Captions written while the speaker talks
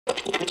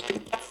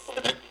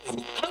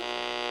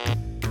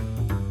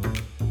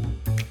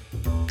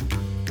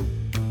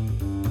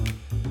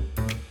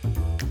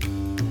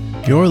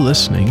You're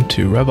listening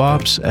to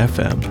RevOps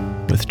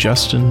FM with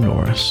Justin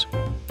Norris.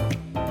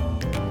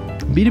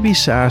 B2B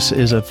SaaS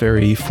is a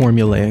very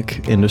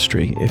formulaic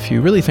industry. If you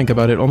really think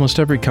about it, almost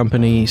every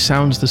company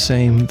sounds the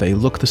same, they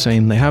look the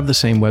same, they have the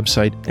same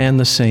website and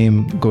the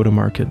same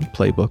go-to-market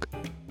playbook.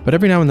 But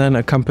every now and then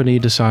a company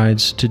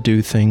decides to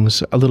do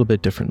things a little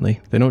bit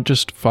differently. They don't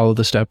just follow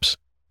the steps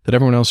that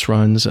everyone else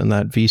runs and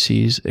that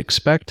VCs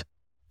expect.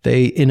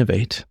 They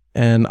innovate.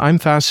 And I'm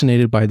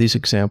fascinated by these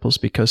examples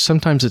because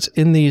sometimes it's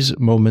in these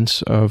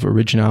moments of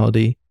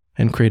originality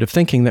and creative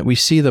thinking that we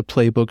see the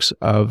playbooks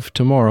of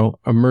tomorrow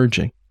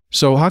emerging.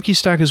 So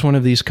HockeyStack is one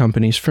of these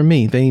companies for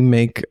me. They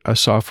make a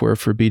software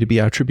for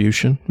B2B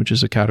attribution, which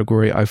is a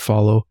category I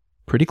follow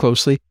pretty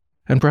closely.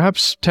 And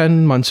perhaps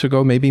 10 months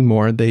ago, maybe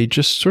more, they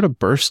just sort of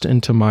burst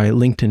into my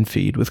LinkedIn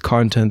feed with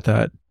content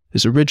that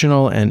is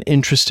original and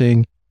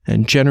interesting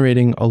and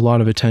generating a lot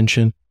of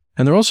attention.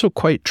 And they're also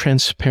quite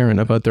transparent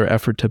about their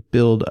effort to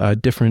build a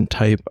different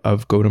type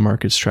of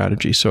go-to-market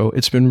strategy. So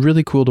it's been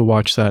really cool to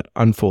watch that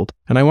unfold.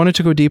 And I wanted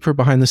to go deeper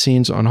behind the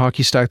scenes on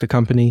HockeyStack, the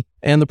company,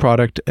 and the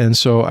product. And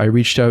so I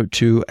reached out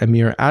to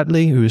Emir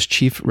Atli, who is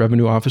Chief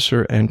Revenue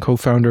Officer and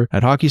co-founder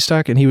at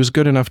HockeyStack. And he was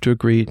good enough to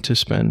agree to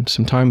spend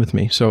some time with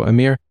me. So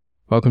Emir,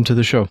 welcome to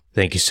the show.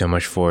 Thank you so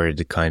much for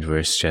the kind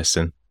words,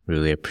 Justin.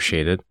 Really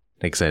appreciate it.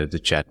 Excited to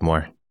chat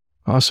more.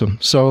 Awesome.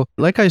 So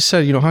like I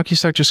said,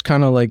 HockeyStack just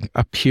kind of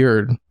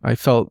appeared. I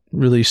felt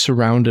really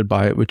surrounded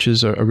by it, which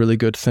is a really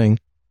good thing.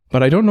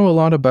 But I don't know a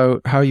lot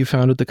about how you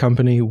founded the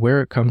company,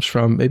 where it comes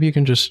from. Maybe you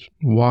can just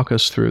walk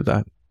us through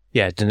that.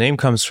 Yeah, the name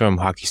comes from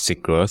hockey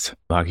stick growth.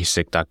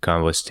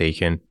 HockeyStack.com was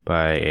taken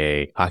by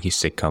a hockey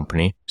stick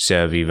company.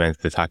 So we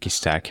went with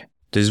HockeyStack.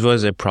 This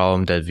was a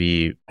problem that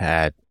we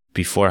had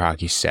before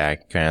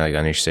HockeyStack, kind of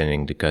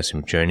understanding the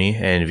customer journey.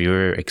 And we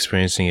were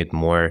experiencing it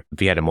more.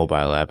 We had a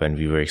mobile app and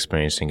we were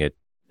experiencing it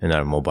in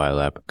our mobile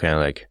app, kind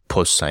of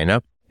post sign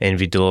up. And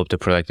we developed a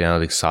product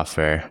analytics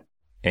software.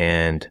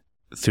 And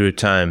through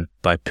time,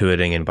 by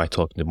pivoting and by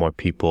talking to more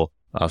people,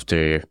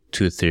 after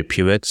 2-3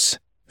 pivots,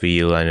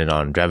 we landed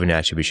on revenue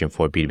attribution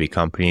for B2B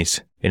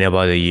companies. In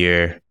about a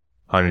year,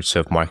 hundreds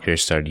of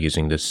marketers started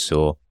using this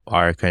tool.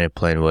 Our kind of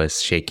plan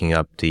was shaking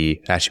up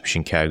the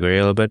attribution category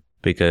a little bit,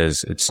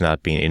 because it's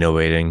not been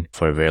innovating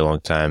for a very long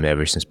time,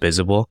 ever since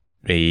Visible.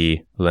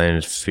 We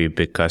landed a few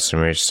big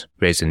customers,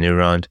 raised a new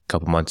round a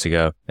couple months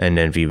ago, and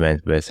then we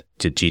went with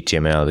the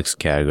GTM analytics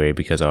category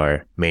because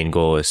our main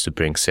goal is to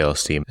bring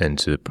sales team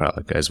into the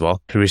product as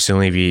well.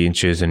 Recently, we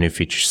introduced a new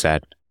feature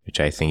set, which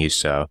I think you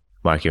saw,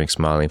 marketing,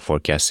 modeling,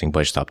 forecasting,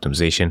 budget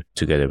optimization,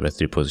 together with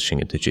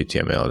repositioning into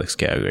GTM analytics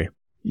category.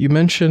 You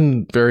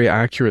mentioned very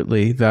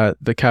accurately that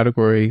the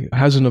category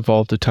hasn't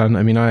evolved a ton.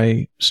 I mean,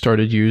 I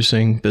started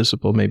using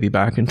Visible maybe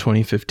back in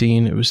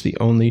 2015. It was the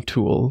only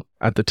tool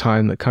at the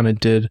time that kind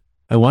of did.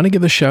 I want to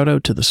give a shout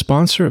out to the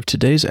sponsor of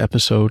today's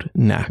episode,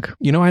 Knack.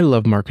 I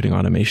love marketing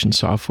automation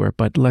software,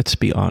 but let's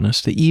be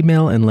honest, the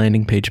email and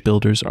landing page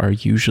builders are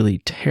usually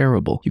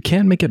terrible. You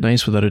can't make it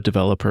nice without a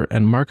developer,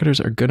 and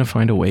marketers are going to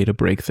find a way to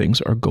break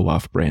things or go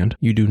off brand.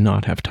 You do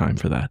not have time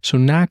for that. So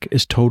Knack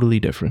is totally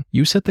different.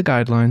 You set the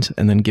guidelines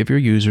and then give your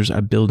users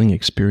a building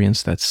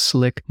experience that's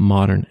slick,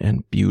 modern,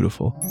 and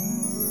beautiful.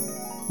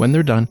 When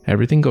they're done,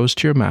 everything goes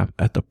to your map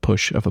at the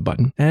push of a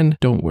button. And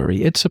don't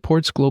worry, it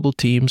supports global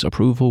teams,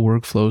 approval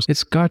workflows.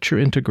 It's got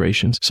your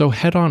integrations. So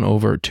head on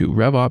over to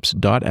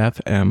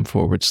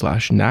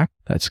revops.fm/knack,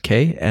 that's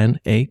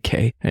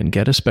KNAK, and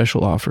get a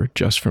special offer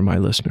just for my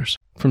listeners.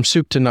 From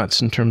soup to nuts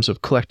in terms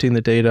of collecting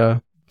the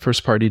data,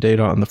 first-party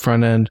data on the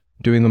front end,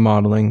 doing the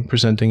modeling,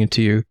 presenting it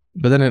to you.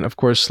 But then it, of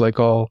course,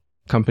 like all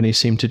companies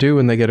seem to do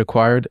when they get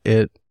acquired,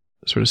 it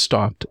sort of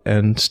stopped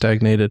and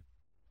stagnated.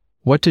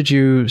 What did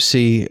you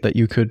see that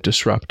you could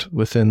disrupt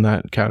within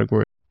that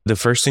category? The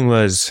first thing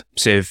was,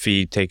 say if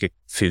we take a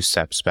few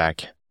steps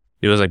back,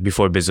 it was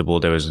before Visible,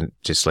 there was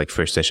just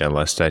first touch and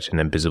last touch, and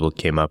then Visible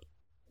came up.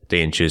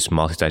 They introduced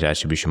multi-touch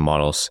attribution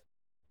models.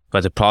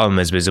 But the problem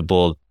is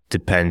Visible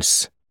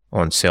depends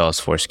on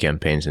Salesforce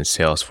campaigns and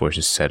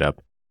Salesforce's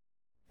setup.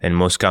 And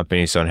most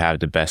companies don't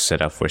have the best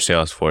setup for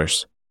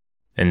Salesforce.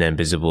 And then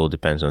Visible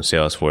depends on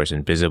Salesforce,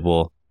 and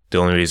Visible, the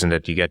only reason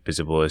that you get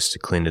Visible is to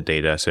clean the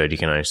data so that you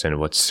can understand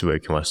what's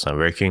working, what's not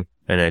working.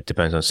 And it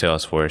depends on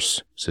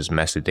Salesforce, so it's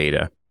messy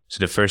data. So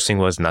the first thing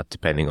was not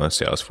depending on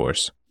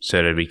Salesforce,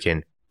 so that we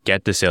can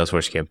get the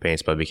Salesforce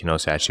campaigns, but we can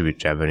also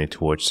attribute revenue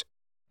towards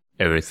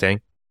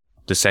everything.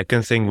 The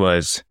second thing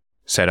was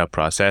setup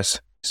process.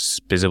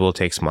 Visible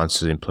takes months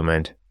to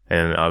implement,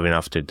 and even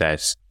after that,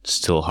 it's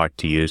still hard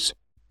to use.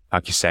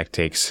 HockeyStack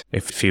takes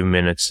a few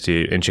minutes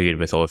to integrate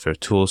with all of your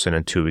tools and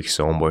then 2 weeks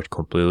to onboard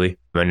completely.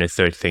 And the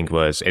third thing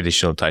was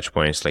additional touch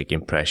points like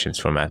impressions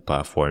from ad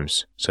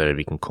platforms so that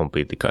we can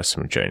complete the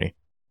customer journey.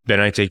 Then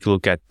I take a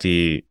look at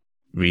the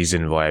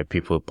reason why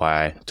people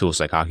buy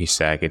tools like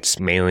HockeyStack. It's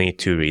mainly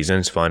two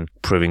reasons. One,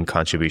 proving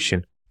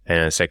contribution.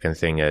 And the second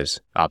thing is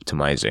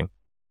optimizing.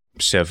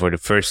 So for the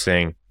first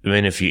thing,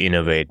 even if you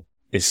innovate,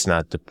 it's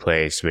not the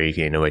place where you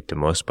can innovate the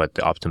most, but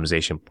the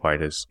optimization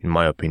part is, in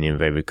my opinion,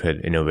 where we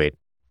could innovate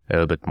a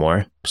little bit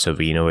more. So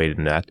we innovated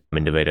in that,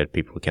 in the way that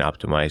people can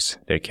optimize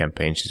their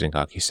campaigns using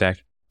HockeyStack,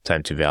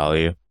 time to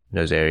value. In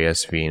those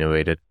areas, we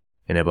innovated.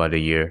 In about a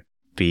year,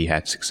 we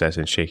had success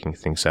in shaking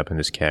things up in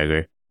this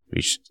category,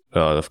 reached a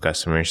lot of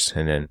customers,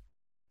 and then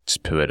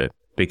just pivoted.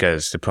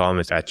 Because the problem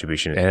with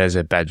attribution, it has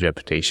a bad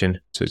reputation,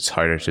 so it's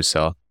harder to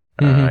sell.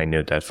 I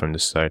knew that from the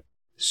start.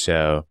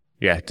 So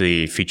yeah,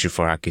 the feature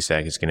for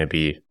HockeyStack is going to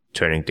be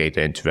turning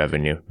data into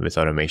revenue with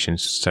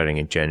automations starting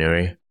in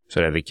January, so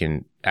that we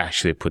can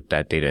actually put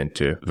that data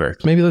into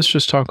work. Maybe let's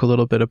just talk a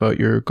little bit about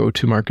your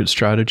go-to-market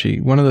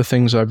strategy. One of the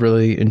things I've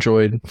really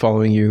enjoyed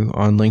following you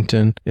on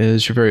LinkedIn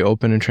is you're very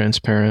open and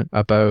transparent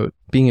about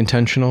being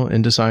intentional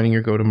in designing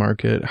your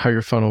go-to-market, how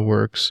your funnel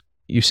works.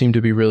 You seem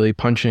to be really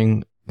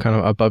punching kind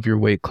of above your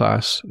weight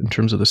class in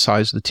terms of the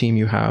size of the team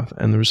you have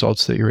and the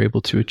results that you're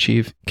able to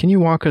achieve. Can you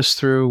walk us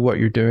through what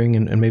you're doing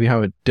and maybe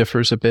how it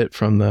differs a bit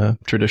from the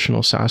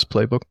traditional SaaS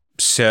playbook?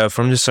 So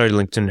from the start,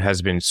 LinkedIn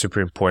has been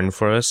super important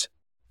for us.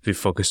 We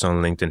focused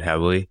on LinkedIn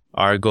heavily.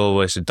 Our goal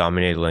was to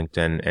dominate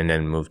LinkedIn and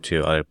then move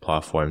to other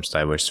platforms,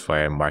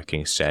 diversify our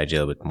marketing strategy a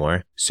little bit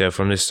more. So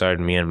from the start,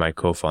 me and my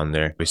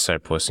co-founder, we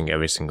started posting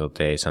every single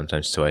day,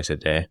 sometimes twice a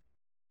day,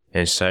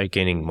 and started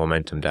gaining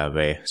momentum that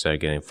way,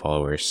 started getting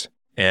followers.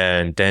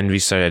 And then we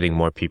started adding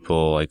more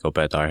people like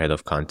Obed, our head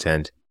of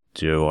content,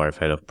 Drew, our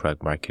head of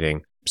product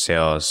marketing,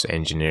 sales,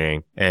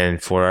 engineering.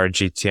 And for our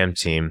GTM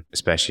team,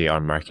 especially our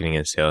marketing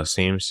and sales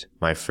teams,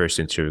 my first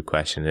interview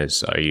question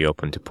is, are you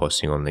open to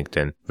posting on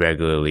LinkedIn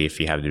regularly if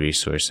you have the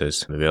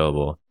resources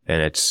available?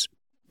 And it's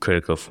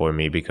critical for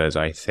me because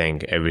I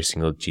think every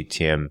single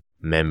GTM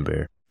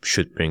member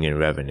should bring in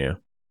revenue,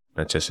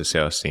 not just a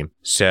sales team.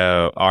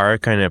 So our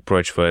kind of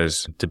approach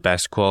was the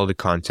best quality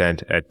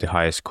content at the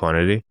highest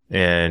quantity.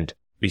 And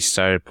we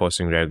started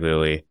posting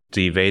regularly.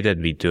 The way that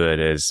we do it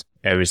is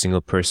every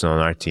single person on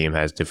our team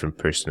has different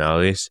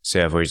personalities.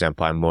 So for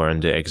example, I'm more on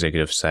the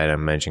executive side.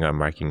 I'm managing our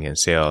marketing and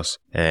sales.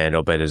 And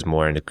Obed is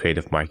more on the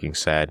creative marketing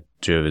side.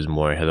 Drew is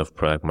more head of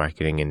product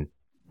marketing and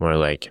more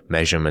like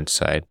measurement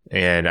side.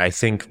 And I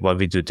think what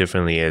we do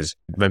differently is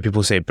when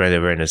people say brand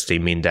awareness, they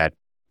mean that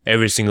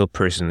every single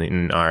person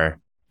in our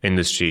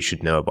industry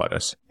should know about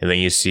us. And when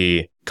you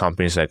see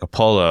companies like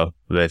Apollo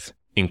with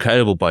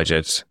incredible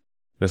budgets,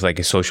 with like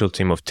a social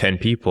team of 10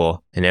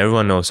 people, and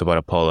everyone knows about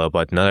Apollo,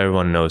 but not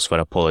everyone knows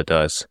what Apollo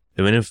does.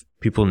 Even if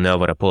people know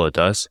what Apollo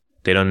does,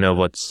 they don't know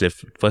what's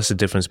the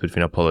difference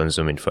between Apollo and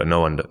ZoomInfo.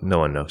 No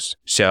one knows.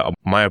 So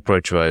my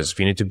approach was,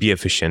 we need to be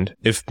efficient.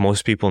 If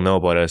most people know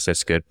about us,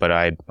 that's good. But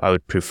I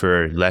would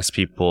prefer less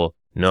people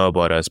know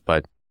about us,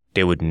 but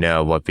they would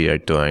know what we are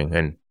doing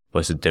and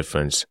what's the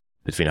difference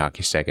between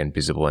HockeyStack and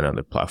Visible and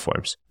other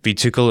platforms. We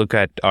took a look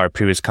at our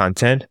previous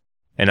content,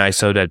 and I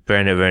saw that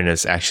brand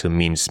awareness actually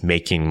means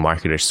making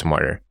marketers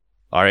smarter.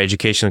 Our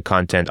educational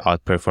content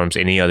outperforms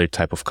any other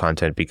type of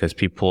content because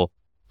people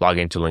log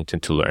into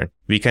LinkedIn to learn.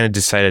 We kind of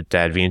decided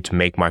that we need to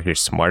make marketers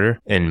smarter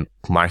in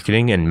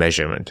marketing and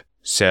measurement.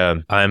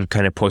 So I'm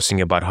kind of posting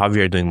about how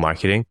we are doing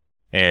marketing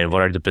and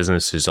what are the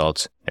business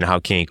results and how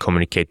can you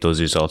communicate those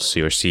results to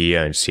your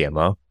CEO and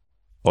CMO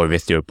or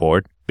with your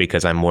board.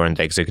 Because I'm more on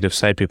the executive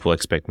side, people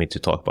expect me to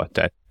talk about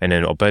that. And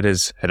then Obed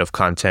is head of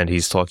content.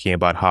 He's talking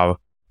about how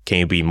can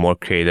you be more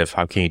creative?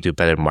 How can you do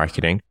better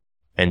marketing?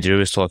 And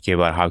Drew is talking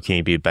about how can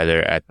you be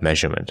better at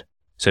measurement.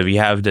 So we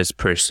have these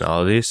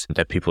personalities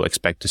that people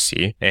expect to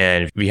see.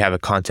 And we have a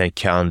content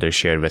calendar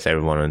shared with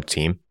everyone on the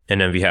team.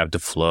 And then we have the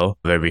flow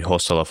where we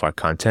host all of our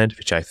content,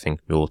 which I think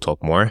we will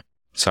talk more.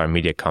 It's our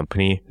media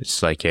company.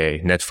 It's like a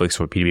Netflix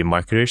for B2B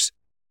marketers.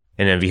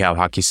 And then we have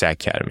HockeyStack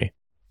Academy.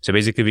 So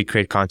basically we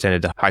create content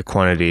at the high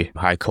quantity,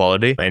 high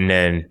quality, and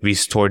then we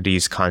store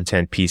these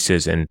content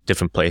pieces in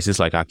different places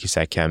like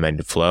HockeyStack Cam and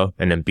the Flow,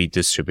 and then be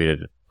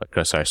distributed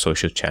across our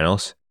social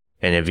channels,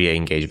 and then we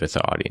engage with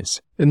our audience.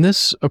 And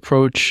this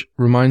approach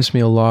reminds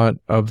me a lot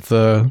of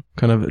the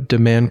kind of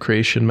demand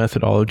creation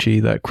methodology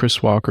that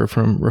Chris Walker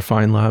from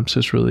Refine Labs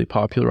has really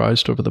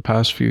popularized over the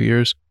past few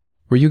years.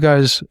 Were you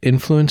guys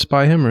influenced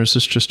by him, or is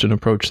this just an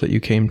approach that you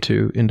came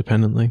to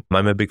independently?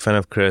 I'm a big fan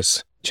of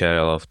Chris. Chatted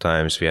a lot of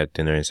times. We had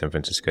dinner in San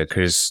Francisco.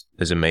 Chris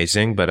is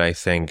amazing, but I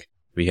think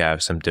we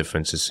have some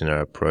differences in our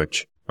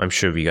approach. I'm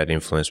sure we got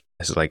influenced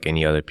as like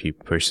any other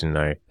person in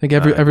our... I think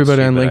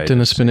everybody on LinkedIn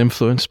has been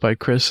influenced by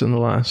Chris in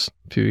the last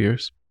few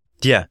years.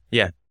 Yeah,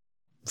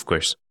 of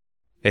course.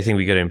 I think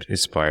we got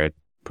inspired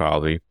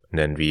probably, and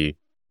then we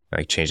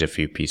like changed a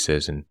few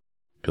pieces and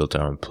built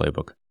our own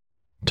playbook.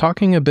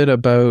 Talking a bit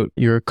about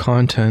your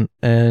content,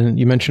 and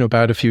you mentioned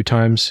Obad a few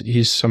times.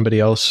 He's somebody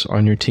else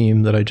on your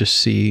team that I just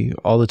see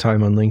all the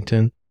time on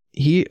LinkedIn.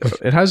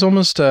 It has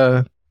almost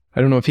I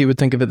don't know if he would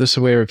think of it this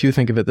way or if you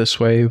think of it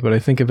this way, but I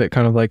think of it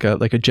kind of like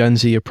a Gen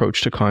Z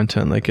approach to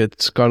content. Like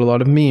it's got a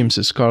lot of memes.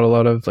 It's got a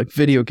lot of like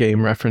video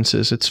game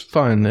references. It's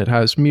fun. It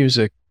has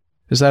music.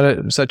 Is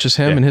that just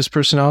him and his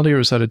personality, or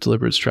is that a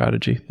deliberate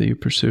strategy that you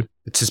pursued?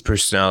 It's his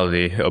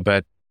personality.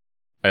 Obad,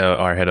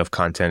 our head of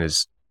content,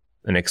 is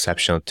an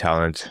exceptional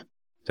talent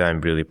that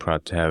I'm really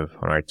proud to have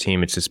on our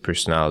team. It's his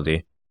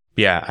personality.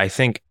 Yeah, I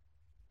think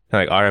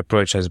like our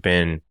approach has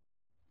been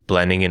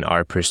blending in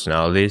our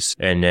personalities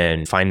and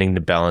then finding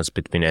the balance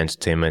between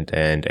entertainment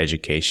and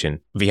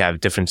education. We have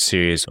different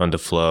series on the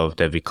flow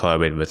that we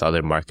collaborate with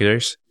other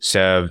marketers.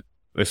 So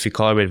if we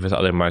collaborate with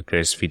other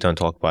marketers, we don't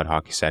talk about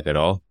HockeyStack at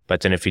all.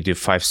 But then if we do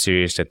 5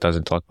 series that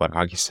doesn't talk about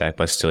HockeyStack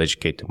but still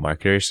educate the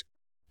marketers,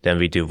 then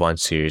we do 1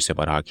 series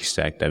about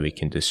HockeyStack that we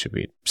can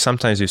distribute.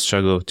 Sometimes we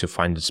struggle to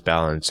find this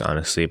balance,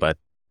 honestly, but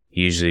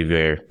usually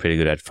we're pretty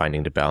good at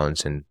finding the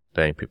balance and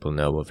letting people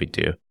know what we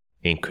do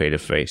in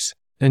creative ways.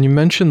 And you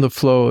mentioned the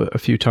flow a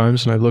few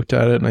times, and I looked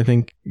at it, and I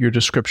think your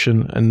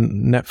description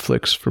and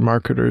Netflix for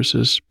marketers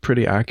is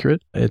pretty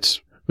accurate. It's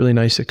really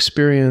nice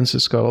experience.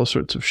 It's got all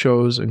sorts of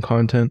shows and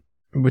content,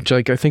 which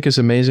I think is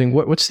amazing.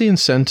 What's the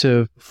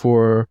incentive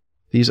for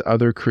these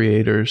other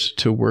creators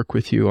to work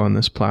with you on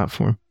this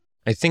platform?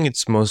 I think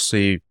it's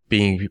mostly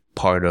being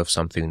part of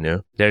something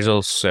new. There's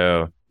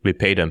also, we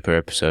pay them per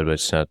episode, but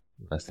it's not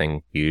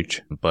nothing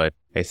huge. But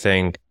I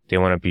think they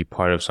want to be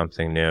part of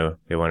something new.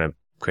 They want to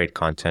create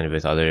content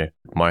with other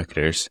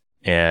marketers,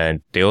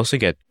 and they also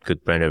get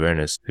good brand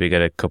awareness. We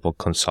got a couple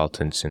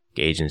consultants and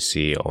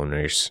agency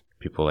owners,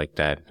 people like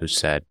that, who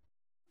said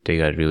they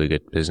got really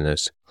good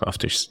business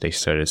after they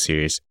started a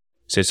series.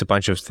 So it's a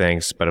bunch of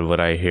things, but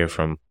what I hear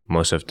from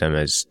most of them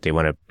is they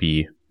want to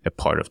be a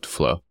part of the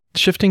flow.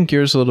 Shifting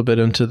gears a little bit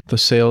into the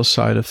sales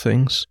side of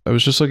things, I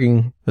was just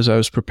looking as I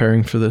was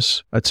preparing for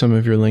this at some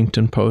of your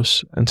LinkedIn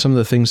posts and some of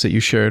the things that you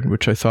shared,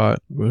 which I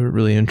thought were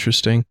really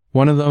interesting.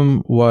 One of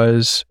them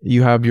was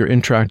you have your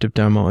interactive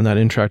demo, and that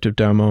interactive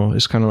demo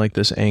is kind of like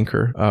this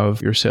anchor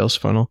of your sales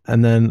funnel.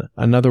 And then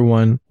another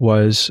one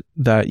was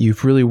that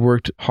you've really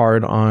worked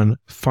hard on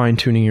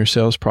fine-tuning your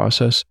sales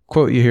process.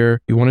 Quote you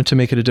here, you wanted to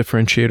make it a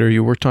differentiator.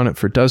 You worked on it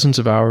for dozens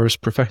of hours,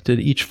 perfected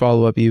each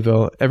follow-up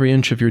eval, every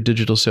inch of your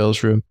digital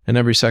sales room, and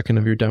every second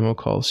of your demo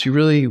calls. So you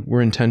really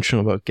were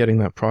intentional about getting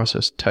that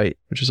process tight,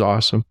 which is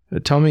awesome.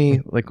 Tell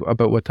me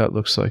about what that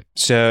looks like.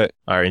 So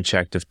our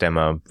interactive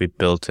demo, we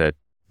built it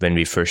when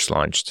we first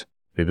launched.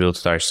 We built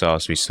it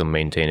ourselves. We still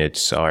maintain it.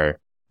 It's our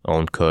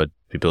own code.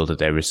 We built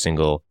it every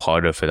single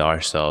part of it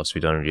ourselves.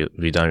 We don't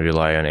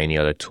rely on any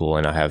other tool,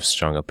 and I have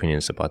strong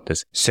opinions about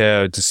this.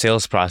 So the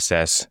sales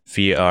process,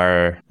 we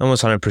are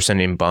almost 100%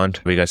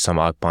 inbound. We got some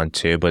outbound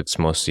too, but it's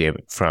mostly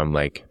from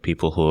like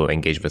people who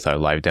engage with our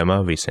live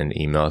demo. We send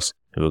emails,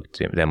 we book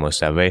demos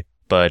that way.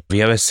 But we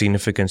have a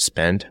significant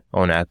spend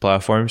on ad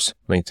platforms,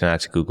 LinkedIn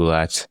ads, Google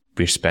ads.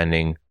 We're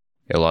spending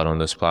a lot on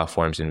those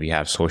platforms, and we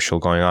have social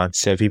going on.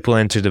 So people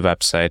enter the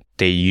website,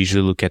 they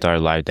usually look at our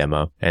live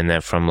demo, and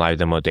then from live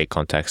demo, they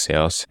contact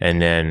sales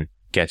and then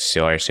gets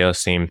to our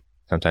sales team,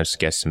 sometimes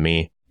gets to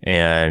me.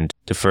 And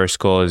the first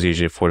call is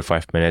usually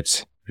 45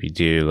 minutes. We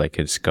do like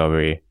a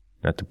discovery,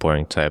 not the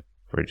boring type,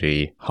 for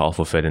the half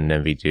of it, and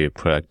then we do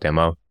product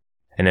demo.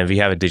 And then we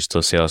have a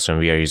digital sales room.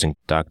 We are using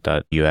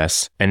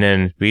doc.us. And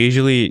then we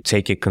usually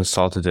take a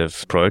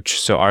consultative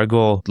approach. So our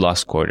goal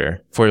last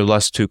quarter, for the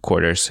last 2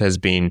 quarters, has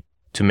been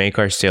to make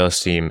our sales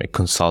team a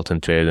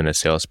consultant rather than a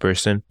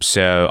salesperson.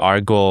 So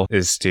our goal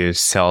is to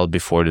sell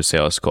before the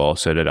sales call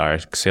so that our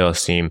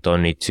sales team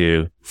don't need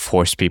to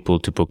force people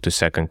to book the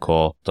second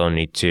call, don't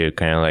need to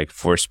kind of like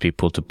force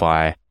people to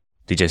buy.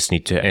 They just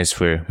need to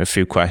answer a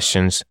few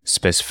questions,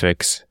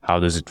 specifics. How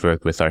does it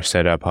work with our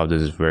setup? How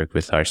does it work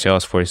with our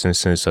Salesforce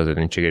instance? Does it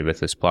integrate with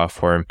this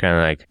platform? Kind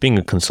of like being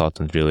a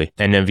consultant, really.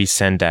 And then we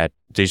send that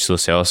digital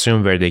sales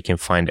room where they can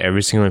find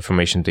every single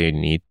information they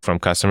need, from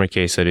customer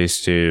case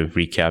studies to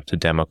recap to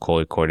demo call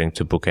recording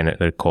to book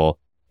another call.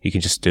 You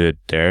can just do it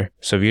there.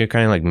 So we are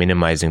kind of like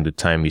minimizing the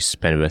time you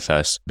spend with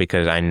us,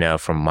 because I know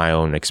from my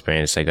own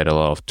experience, I got a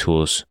lot of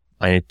tools.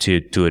 I need to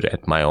do it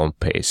at my own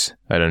pace.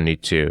 I don't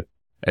need to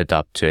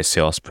adapt to a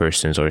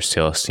salesperson's or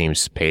sales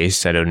team's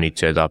pace. I don't need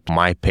to adapt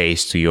my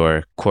pace to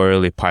your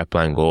quarterly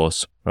pipeline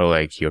goals or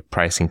like your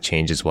pricing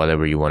changes,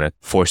 whatever you want to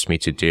force me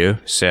to do.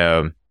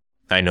 So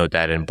I know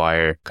that, and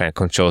buyer kind of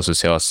controls the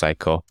sales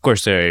cycle. Of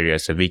course, there are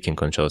areas that we can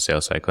control the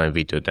sales cycle, and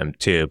we do them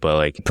too. But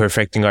like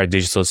perfecting our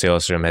digital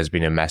sales room has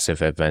been a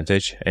massive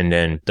advantage. And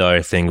then the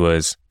other thing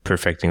was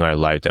perfecting our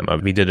live demo.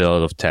 We did a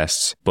lot of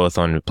tests, both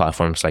on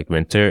platforms like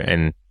Winter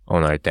and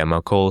on our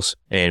demo calls,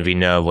 and we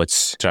know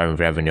what's driving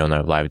revenue on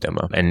our live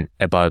demo. And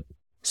about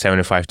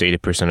 75 to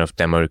 80% of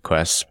demo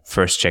requests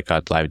first check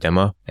out live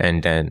demo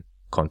and then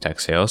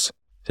contact sales.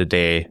 So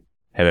they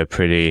have a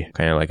pretty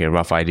kind of like a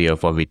rough idea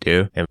of what we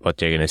do and what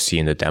they're going to see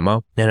in the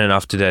demo. And then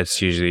after that,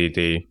 it's usually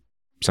they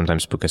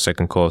sometimes book a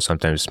second call,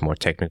 sometimes more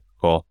technical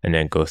call, and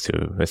then go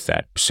through with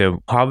that.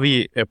 So how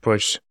we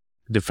approach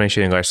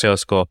differentiating our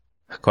sales call,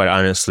 quite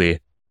honestly,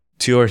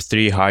 2 or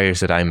 3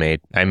 hires that I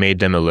made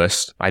them a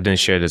list. I didn't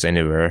share this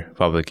anywhere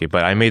publicly,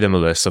 but I made them a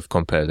list of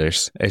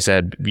competitors. I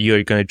said,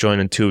 you're going to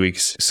join in 2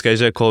 weeks.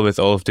 Schedule a call with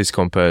all of these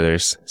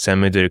competitors. Send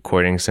me the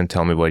recordings and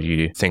tell me what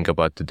you think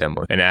about the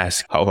demo, and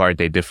ask how are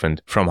they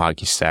different from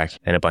HockeyStack,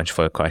 and a bunch of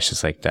other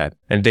questions like that.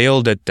 And they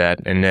all did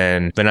that. And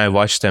then when I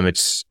watched them,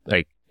 it's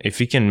like, if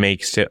we can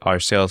make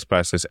our sales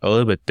process a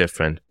little bit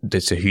different,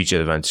 that's a huge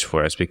advantage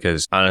for us,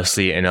 because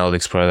honestly,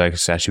 analytics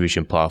products,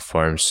 attribution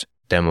platforms,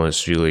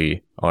 demos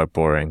really are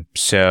boring.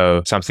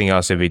 So something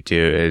else that we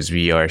do is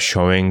we are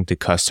showing the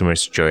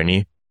customer's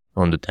journey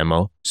on the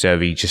demo. So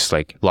we just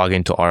like log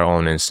into our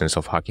own instance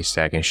of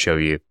HockeyStack and show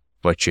you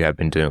what you have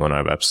been doing on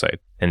our website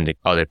and the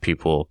other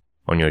people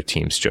on your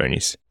team's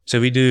journeys. So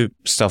we do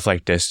stuff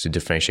like this to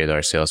differentiate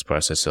our sales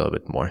process a little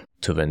bit more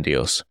to win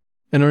deals.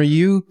 And are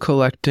you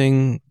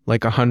collecting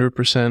like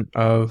 100%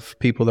 of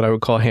people that I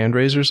would call hand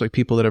raisers, like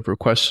people that have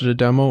requested a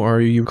demo, or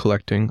are you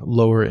collecting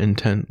lower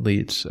intent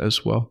leads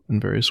as well in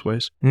various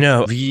ways?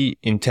 No, we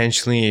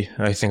intentionally,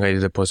 I think I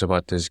did a post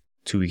about this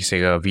 2 weeks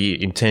ago,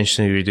 we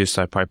intentionally reduced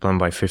our pipeline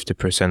by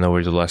 50%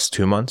 over the last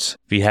 2 months.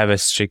 We have a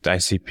strict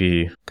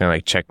ICP kind of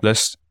like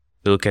checklist.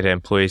 We look at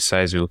employee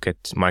size, we look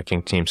at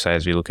marketing team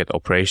size, we look at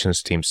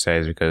operations team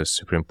size because it's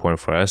super important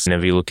for us. And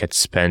then we look at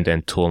spend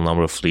and total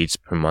number of leads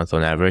per month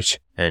on average.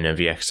 And then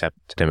we accept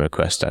demo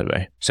requests that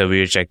way. So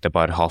we reject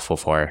about half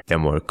of our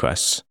demo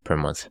requests per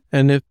month.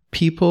 And if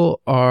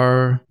people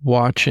are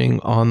watching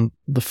on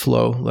the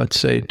flow, let's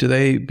say, do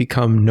they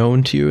become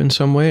known to you in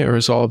some way, or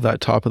is all of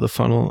that top of the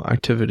funnel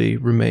activity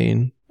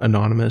remain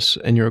anonymous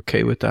and you're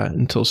okay with that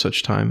until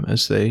such time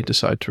as they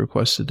decide to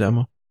request a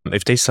demo?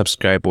 If they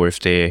subscribe or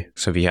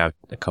so we have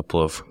a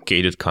couple of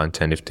gated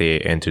content, if they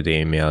enter the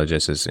email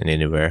addresses in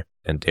anywhere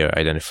and they're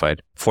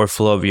identified. For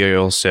Flow, we are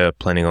also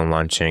planning on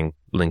launching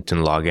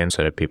LinkedIn login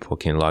so that people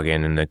can log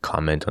in and then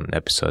comment on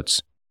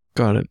episodes.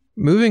 Got it.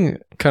 Moving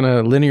kind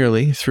of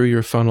linearly through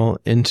your funnel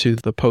into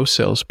the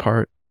post-sales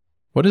part,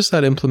 what does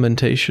that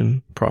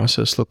implementation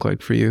process look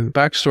like for you?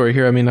 Backstory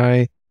here,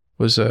 I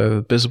was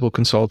a Visible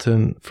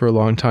consultant for a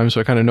long time, so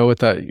I kind of know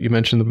you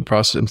mentioned the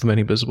process of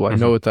implementing Visible. I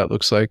know what that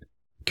looks like.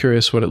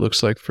 Curious what it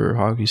looks like for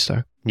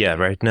HockeyStack. Yeah,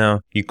 right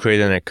now you create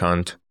an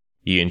account,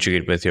 you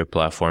integrate with your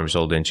platforms.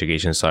 All the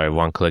integrations are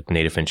one-click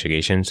native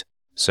integrations.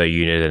 So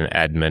you need an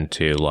admin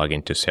to log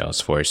into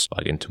Salesforce,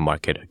 log into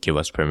Market, give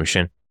us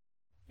permission.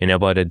 In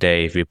about a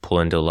day, we pull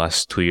in the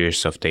last 2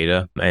 years of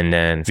data, and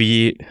then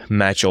we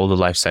match all the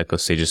lifecycle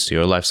stages to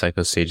your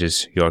lifecycle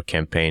stages, your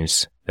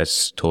campaigns.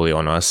 That's totally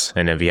on us.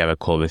 And then we have a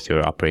call with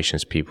your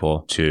operations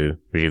people to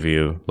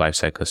review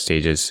lifecycle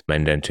stages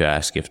and then to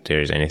ask if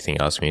there's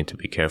anything else we need to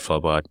be careful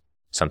about.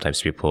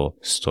 Sometimes people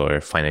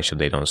store financial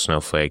data on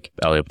Snowflake,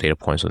 valuable data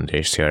points on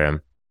their CRM,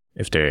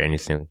 if there's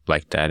anything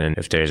like that, and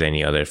if there's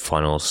any other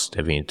funnels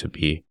that we need to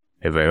be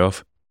aware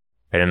of.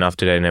 And then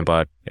after that, in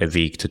about a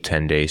week to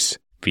 10 days,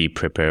 we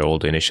prepare all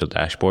the initial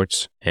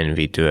dashboards and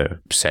we do a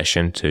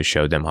session to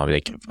show them how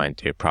they can find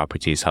their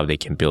properties, how they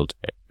can build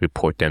a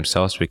report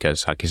themselves,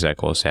 because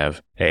HockeyStack also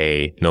have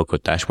a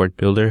no-code dashboard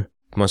builder.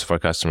 Most of our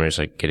customers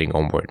are getting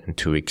on board in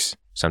 2 weeks,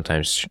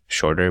 sometimes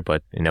shorter,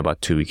 but in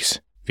about 2 weeks,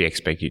 we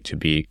expect you to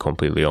be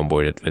completely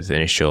onboarded with the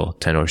initial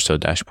 10 or so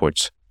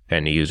dashboards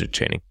and user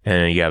training.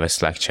 And you have a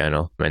Slack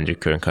channel and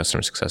recurring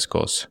customer success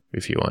calls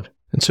if you want.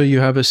 And so you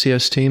have a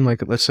CS team,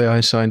 like let's say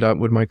I signed up,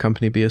 would my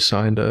company be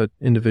assigned an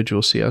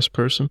individual CS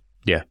person?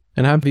 Yeah.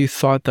 And have you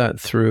thought that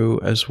through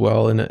as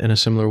well in a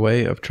similar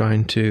way of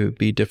trying to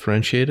be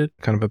differentiated?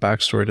 Kind of a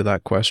backstory to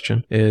that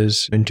question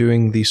is in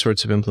doing these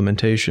sorts of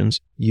implementations,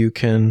 you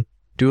can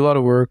do a lot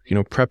of work,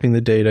 prepping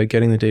the data,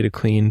 getting the data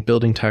clean,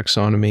 building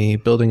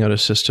taxonomy, building out a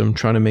system,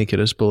 trying to make it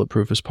as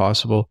bulletproof as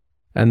possible.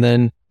 And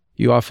then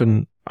you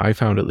often, I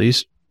found at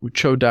least, would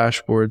show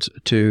dashboards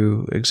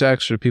to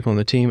execs or people on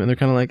the team, and they're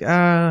kind of like,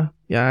 yeah,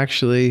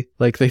 actually,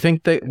 like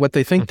what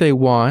they think they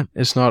want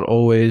is not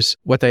always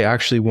what they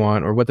actually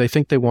want, or what they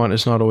think they want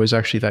is not always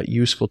actually that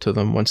useful to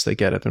them once they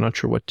get it. They're not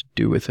sure what to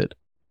do with it.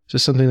 Is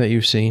this something that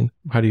you've seen?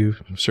 How do you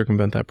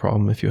circumvent that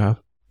problem if you have?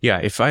 Yeah,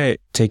 if I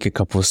take a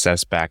couple of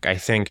steps back, I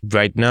think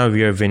right now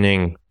we are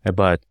winning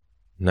about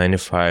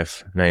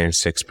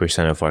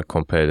 96% of our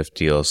competitive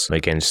deals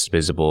against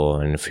Visible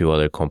and a few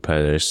other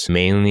competitors,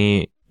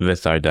 mainly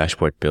with our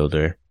dashboard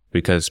builder,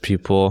 because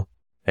people,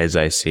 as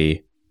I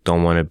see,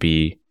 don't want to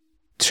be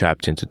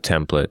trapped into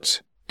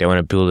templates. They want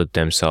to build it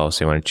themselves.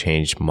 They want to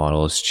change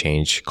models,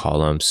 change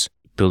columns,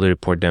 build a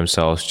report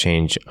themselves,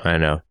 change,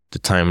 the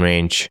time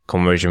range,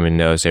 conversion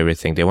windows,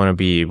 everything. They want to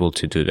be able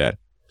to do that.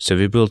 So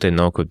we built a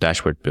no-code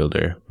dashboard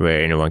builder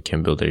where anyone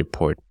can build a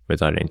report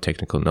without any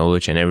technical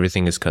knowledge, and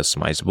everything is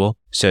customizable.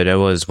 So that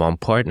was one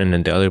part. And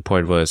then the other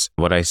part was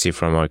what I see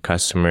from our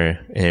customer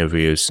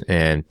interviews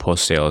and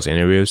post-sales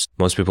interviews.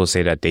 Most people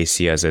say that they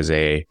see us as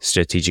a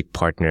strategic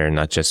partner,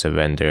 not just a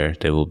vendor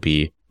that will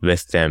be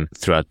with them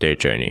throughout their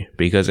journey.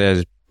 Because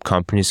as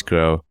companies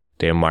grow,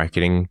 their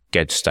marketing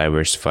gets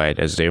diversified.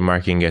 As their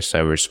marketing gets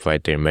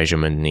diversified, their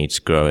measurement needs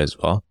grow as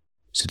well.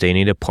 So they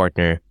need a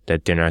partner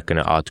that they're not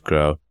going to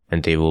outgrow,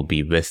 and they will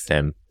be with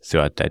them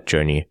throughout that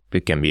journey.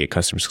 It can be a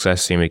customer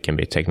success team, it can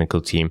be a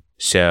technical team.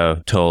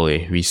 So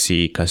totally, we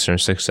see customer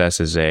success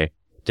as a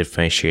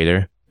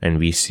differentiator, and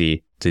we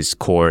see these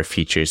core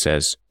features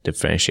as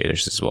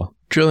differentiators as well.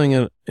 Drilling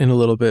in a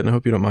little bit, and I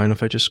hope you don't mind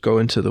if I just go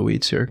into the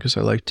weeds here because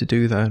I like to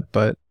do that.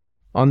 But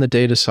on the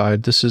data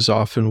side, this is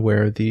often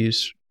where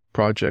these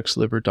projects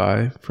live or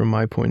die from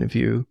my point of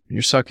view.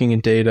 You're sucking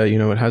in data,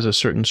 it has a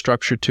certain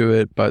structure to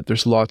it, but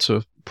there's lots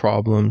of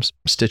problems,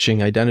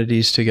 stitching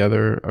identities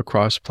together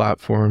across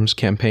platforms,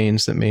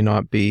 campaigns that may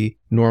not be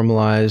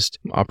normalized,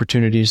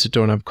 opportunities that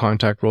don't have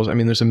contact roles. I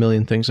mean, there's a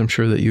million things I'm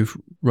sure that you've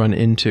run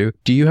into.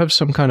 Do you have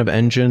some kind of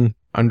engine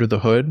under the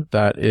hood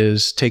that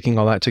is taking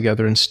all that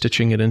together and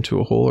stitching it into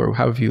a whole, or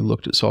how have you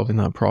looked at solving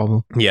that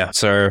problem? Yeah,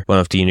 so one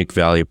of the unique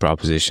value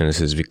propositions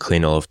is we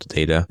clean all of the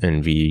data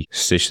and we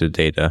stitch the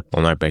data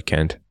on our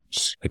backend.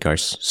 It's like our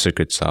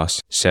secret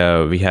sauce.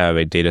 So we have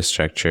a data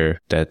structure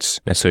that's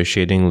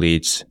associating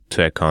leads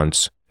to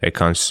accounts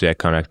to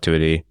account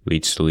activity,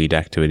 leads to lead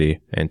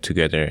activity, and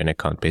together an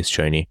account-based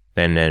journey.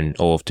 And then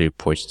all of the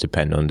reports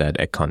depend on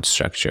that account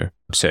structure.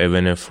 So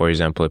even if, for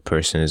example, a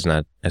person is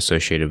not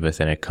associated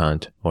with an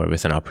account or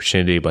with an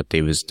opportunity, but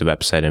they visit the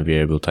website and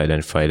we're able to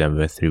identify them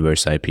with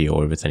reverse IP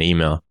or with an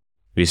email,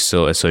 we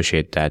still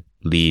associate that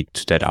lead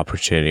to that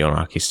opportunity on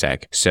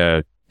HockeyStack.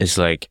 So it's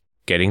like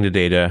getting the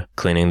data,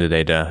 cleaning the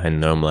data,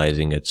 and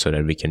normalizing it so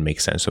that we can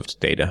make sense of the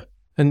data.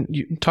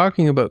 And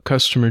talking about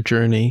customer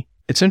journey,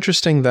 it's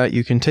interesting that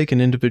you can take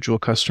an individual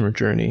customer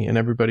journey and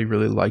everybody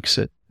really likes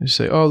it. You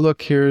say, oh,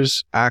 look,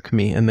 here's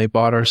Acme and they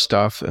bought our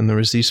stuff and there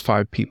was these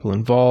 5 people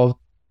involved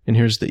and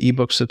here's the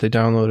ebooks that they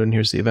downloaded and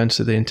here's the events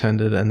that they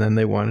attended and then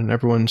they won. And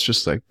everyone's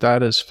just like,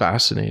 that is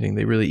fascinating.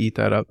 They really eat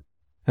that up.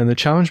 And the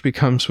challenge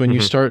becomes when you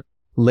start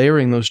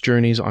layering those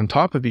journeys on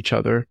top of each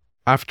other.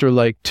 After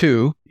like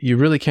 2, you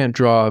really can't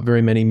draw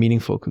very many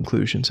meaningful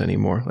conclusions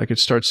anymore. Like it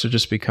starts to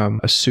just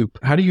become a soup.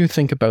 How do you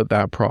think about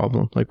that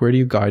problem? Like where do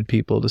you guide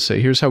people to say,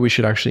 here's how we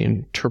should actually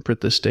interpret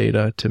this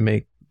data to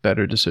make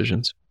better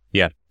decisions?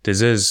 Yeah,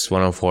 this is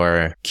one of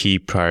our key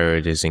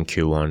priorities in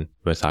Q1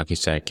 with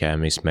HockeyStack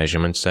Academy's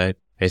measurement side.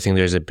 I think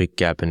there's a big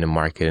gap in the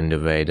market in the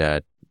way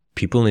that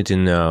people need to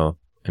know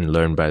and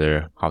learn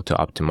better how to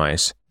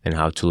optimize and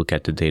how to look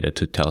at the data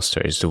to tell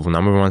stories. The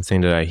number one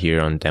thing that I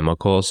hear on demo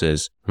calls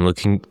is I'm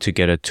looking to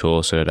get a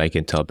tool so that I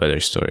can tell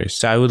better stories.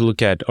 So I would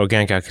look at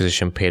organic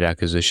acquisition, paid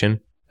acquisition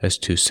as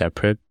 2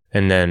 separate,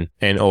 and then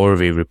an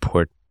overview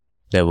report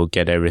that will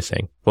get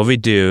everything. What we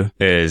do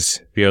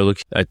is we are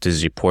looking at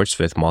these reports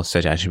with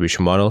multi-touch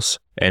attribution models,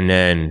 and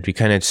then we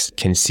kind of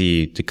can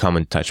see the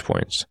common touch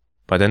points.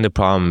 But then the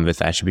problem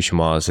with attribution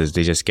models is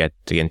they just get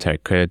the entire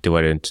credit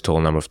divided into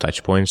total number of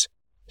touch points.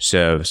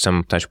 So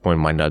some touch point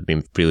might not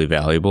be really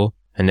valuable.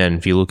 And then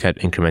if you look at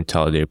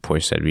incrementality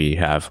reports that we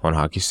have on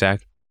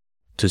HockeyStack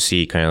to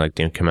see kind of like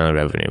the incremental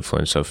revenue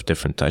influence of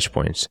different touch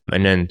points.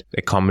 And then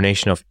a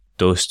combination of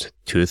those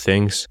 2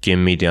 things give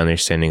me the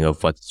understanding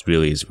of what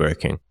really is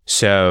working.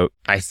 So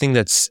I think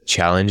that's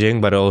challenging,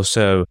 but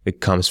also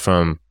it comes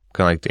from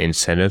kind of like the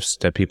incentives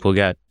that people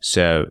get.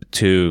 So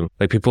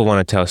people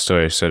want to tell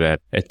stories so that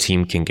a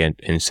team can get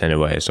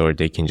incentivized or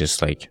they can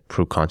just like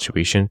prove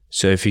contribution.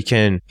 So if you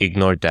can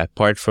ignore that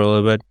part for a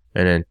little bit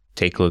and then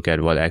take a look at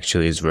what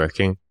actually is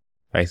working,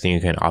 I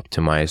think you can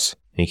optimize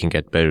and you can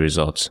get better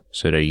results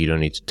so that you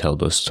don't need to tell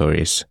those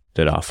stories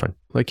that often.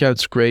 Like, yeah,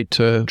 it's great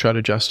to try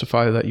to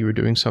justify that you were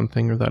doing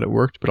something or that it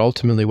worked, but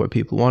ultimately what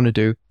people want to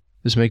do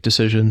is make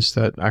decisions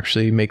that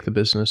actually make the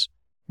business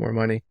more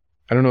money.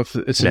 I don't know if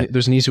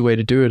there's an easy way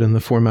to do it in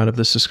the format of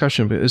this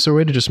discussion, but is there a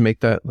way to just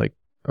make that like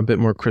a bit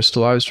more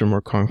crystallized or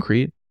more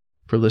concrete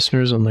for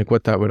listeners on like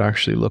what that would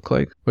actually look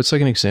like? What's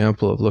like an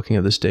example of looking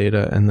at this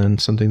data and then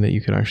something that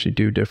you could actually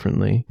do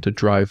differently to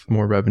drive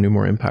more revenue,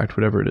 more impact,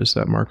 whatever it is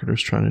that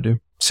marketer's trying to do?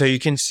 So you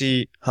can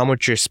see how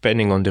much you're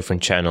spending on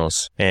different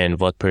channels and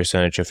what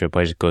percentage of your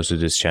budget goes to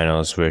these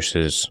channels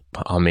versus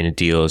how many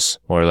deals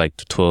or like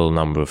the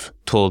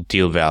total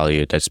deal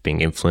value that's being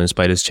influenced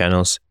by these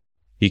channels.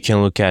 You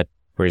can look at,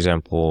 for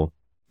example,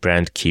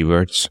 brand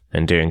keywords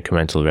and their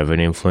incremental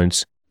revenue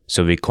influence.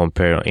 So we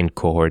compare in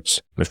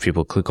cohorts if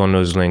people click on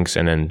those links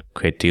and then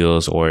create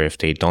deals, or if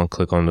they don't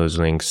click on those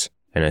links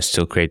and then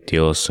still create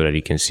deals so that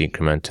you can see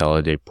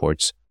incrementality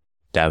reports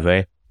that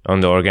way. On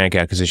the organic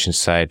acquisition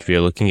side, we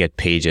are looking at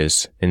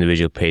pages,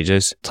 individual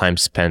pages, time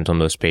spent on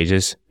those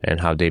pages and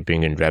how they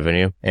bring in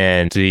revenue.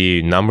 And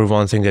the number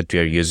one thing that we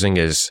are using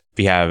is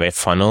we have a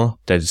funnel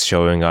that's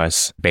showing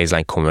us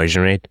baseline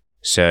conversion rate.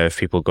 So if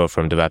people go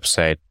from the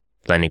website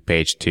landing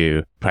page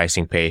to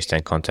pricing page,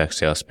 then contact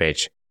sales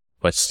page,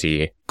 what's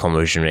the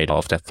conversion rate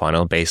of that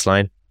funnel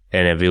baseline?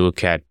 And if we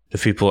look at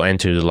if people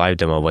enter the live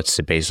demo, what's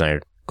the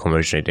baseline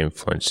conversion rate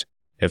influence?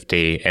 If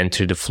they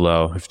enter the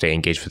flow, if they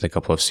engage with a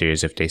couple of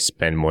series, if they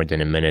spend more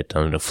than a minute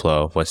on the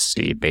flow, what's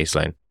the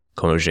baseline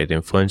conversion rate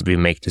influence? We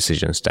make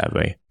decisions that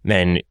way.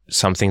 And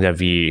something that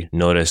we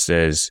noticed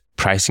is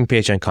pricing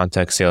page and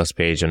contact sales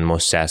page on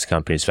most SaaS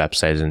companies'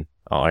 websites and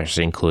ours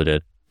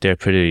included. They're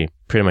pretty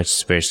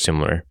much very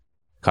similar.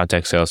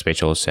 Contact sales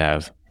page also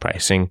have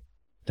pricing.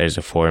 There's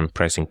a form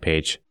pricing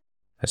page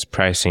has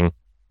pricing,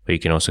 but you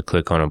can also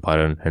click on a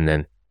button and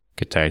then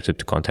get directed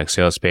to contact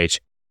sales page.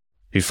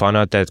 We found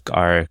out that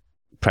our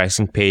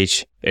pricing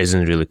page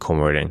isn't really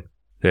converting.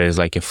 There's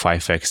like a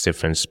 5x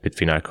difference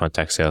between our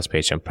contact sales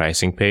page and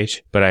pricing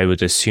page, but I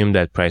would assume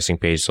that pricing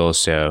page is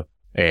also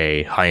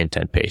a high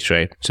intent page,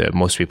 right? So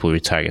most people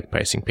retarget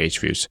pricing page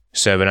views.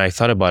 So when I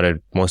thought about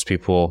it, most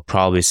people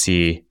probably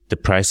see the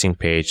pricing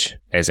page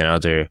as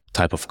another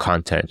type of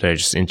content. They're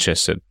just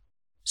interested.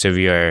 So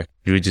we are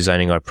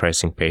redesigning our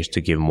pricing page to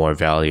give more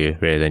value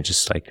rather than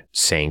just like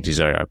saying these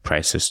are our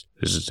prices.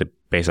 This is the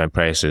baseline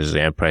price, this is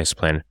the end price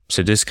plan.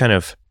 So this kind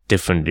of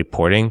different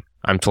reporting,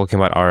 I'm talking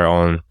about our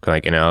own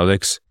like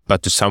analytics.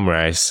 But to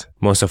summarize,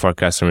 most of our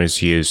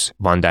customers use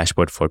one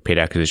dashboard for paid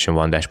acquisition,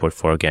 one dashboard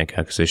for organic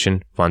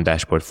acquisition, one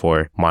dashboard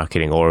for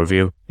marketing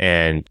overview.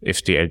 And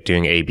if they are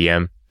doing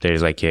ABM,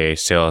 there's like a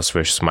sales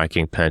versus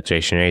marketing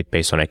penetration rate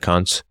based on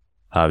accounts,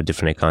 how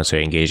different accounts are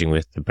engaging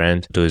with the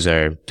brand. Those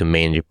are the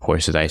main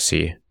reports that I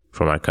see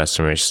from our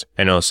customers.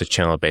 And also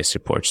channel-based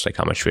reports, like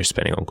how much we're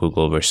spending on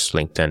Google versus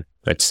LinkedIn.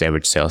 That's the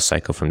average sales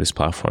cycle from this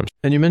platform.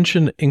 And you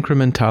mentioned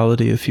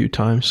incrementality a few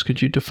times.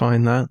 Could you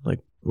define that? Like,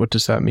 what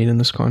does that mean in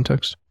this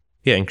context?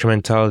 Yeah,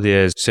 incrementality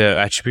is, so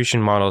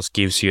attribution models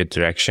gives you a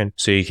direction.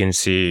 So you can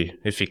see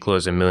if you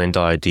close $1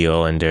 million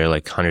deal and there are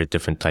like 100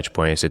 different touch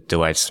points, it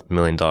divides $1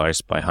 million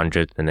by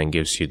 100 and then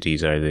gives you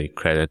these are the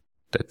credit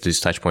that these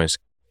touch points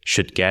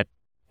should get.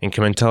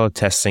 Incremental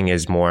testing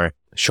is more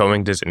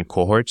showing this in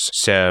cohorts.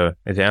 So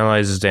it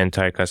analyzes the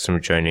entire customer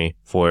journey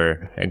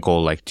for a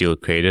goal like deal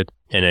created.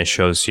 And it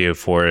shows you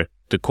for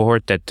the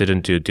cohort that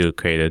didn't do deal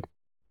created,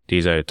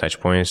 these are the touch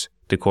points.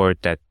 The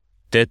cohort that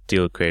did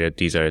deal created,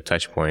 these are the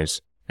touch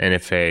points. And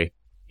if a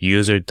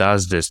user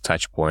does this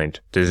touch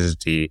point, this is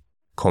the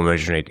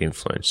conversion rate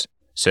influence.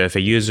 So if a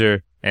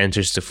user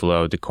enters the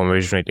flow, the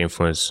conversion rate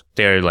influence,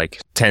 they're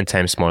like 10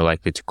 times more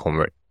likely to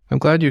convert. I'm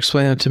glad you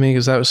explained that to me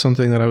because that was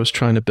something that I was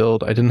trying to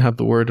build. I didn't have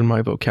the word in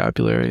my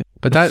vocabulary,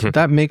 but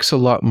that makes a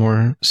lot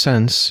more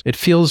sense. It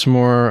feels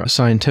more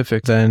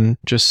scientific than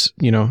just,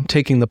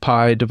 taking the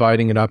pie,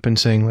 dividing it up and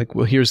saying like,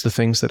 well, here's the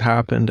things that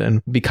happened.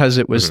 And because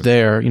it was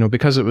there,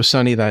 because it was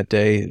sunny that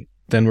day,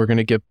 then we're going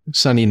to give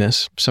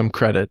sunniness some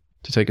credit,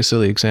 to take a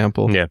silly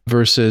example,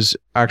 versus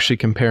actually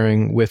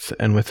comparing with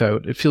and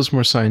without. It feels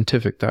more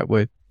scientific that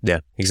way. Yeah,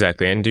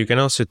 exactly. And you can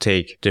also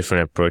take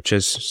different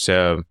approaches.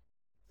 So,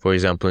 for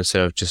example,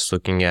 instead of just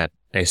looking at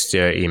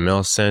SDR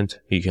emails sent,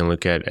 you can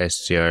look at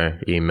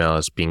SDR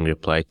emails being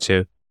replied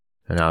to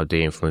and how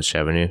they influence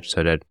revenue,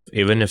 so that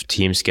even if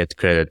teams get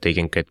credit, they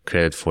can get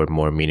credit for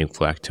more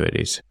meaningful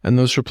activities. And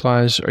those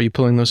replies, are you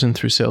pulling those in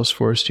through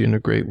Salesforce? Do you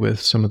integrate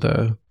with some of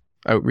the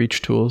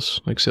outreach tools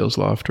like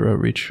SalesLoft or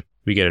Outreach?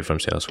 We get it from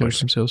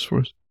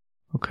Salesforce.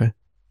 Okay.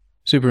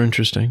 Super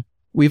interesting.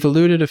 We've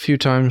alluded a few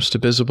times to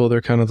Bizible.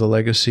 They're kind of the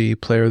legacy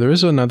player. There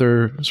is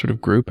another sort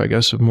of group, I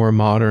guess, of more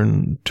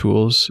modern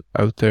tools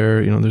out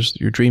there. There's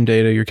your Dream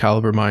Data, your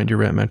Caliber Mind, your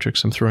Rent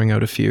Metrics. I'm throwing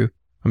out a few.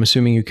 I'm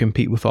assuming you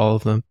compete with all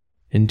of them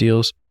in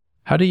deals.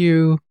 How do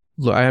you...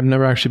 I have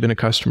never actually been a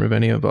customer of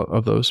any of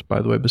those,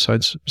 by the way,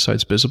 besides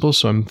Bizible.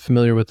 So I'm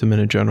familiar with them in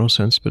a general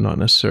sense, but not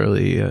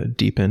necessarily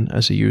deep in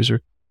as a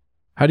user.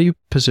 How do you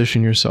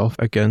position yourself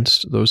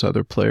against those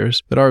other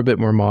players that are a bit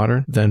more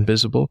modern than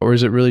Bizible? Or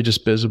is it really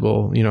just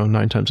Bizible,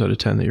 9 times out of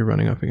 10 that you're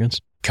running up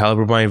against?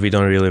 Caliber Mind, we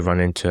don't really run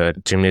into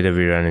it. Dream Data,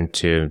 we run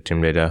into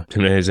Dream Data.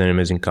 Dream Data is an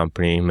amazing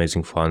company,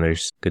 amazing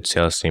founders, good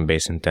sales team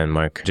based in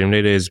Denmark. Dream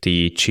Data is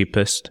the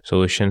cheapest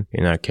solution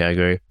in our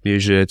category.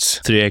 Usually it's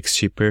 3x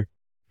cheaper.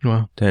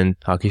 Wow. Than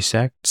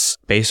HockeyStack's.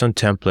 Based on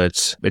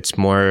templates, it's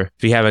more,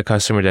 we have a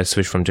customer that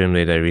switched from Dream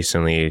Data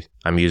recently.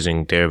 I'm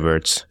using their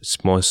words.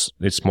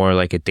 It's more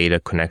like a data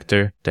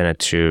connector than a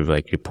true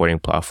like reporting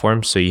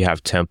platform. So you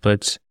have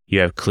templates, you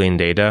have clean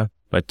data,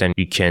 but then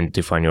you can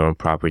define your own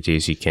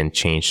properties. You can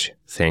change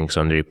things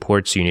on the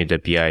reports. You need a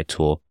BI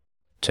tool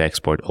to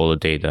export all the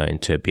data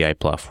into a BI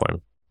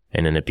platform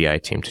and then a BI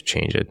team to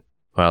change it.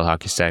 While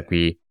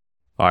HockeyStack,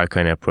 our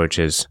kind of approach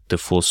is the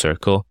full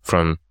circle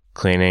from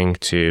cleaning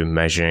to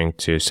measuring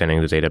to sending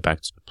the data back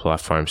to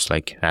platforms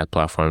like ad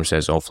platforms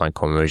as offline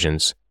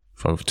conversions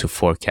to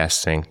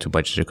forecasting to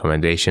budget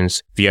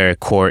recommendations. We are a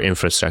core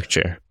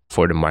infrastructure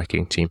for the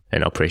marketing team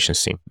and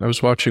operations team. I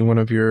was watching one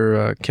of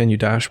your Can You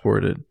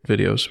Dashboard It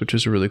videos, which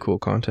is a really cool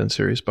content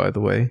series, by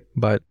the way.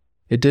 But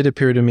it did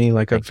appear to me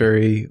like a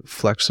very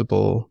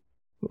flexible,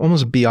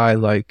 almost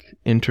BI-like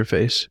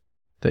interface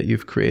that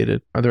you've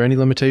created. Are there any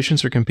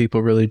limitations or can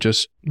people really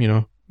just,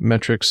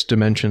 metrics,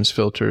 dimensions,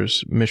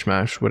 filters,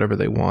 mishmash, whatever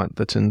they want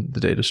that's in the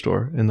data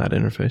store in that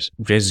interface?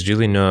 There's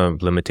really no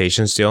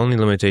limitations. The only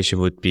limitation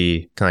would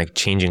be kind of like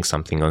changing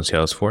something on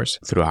Salesforce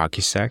through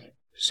HockeyStack.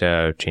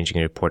 So changing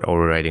a report,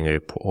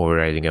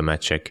 overriding a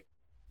metric.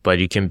 But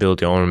you can build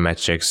your own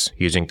metrics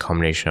using a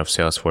combination of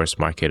Salesforce,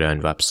 Marketer,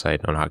 and website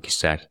on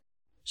HockeyStack.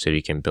 So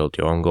you can build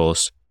your own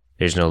goals.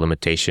 There's no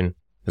limitation.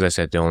 As I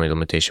said, the only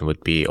limitation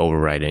would be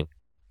overriding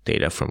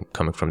data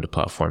coming from the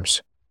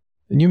platforms.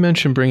 And you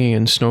mentioned bringing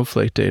in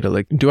Snowflake data.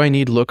 Like, do I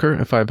need Looker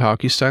if I have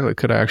HockeyStack? Like,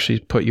 could I actually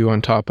put you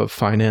on top of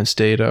finance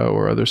data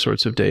or other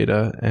sorts of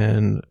data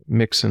and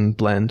mix and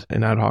blend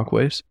in ad hoc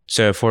ways?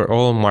 So for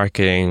all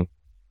marketing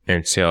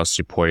and sales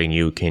reporting,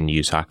 you can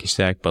use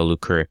HockeyStack, but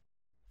Looker,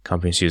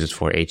 companies use it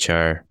for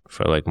HR,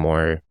 for like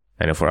more,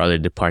 and for other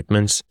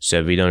departments.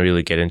 So we don't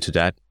really get into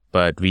that.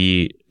 but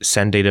we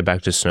send data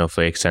back to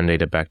Snowflake, send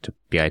data back to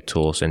BI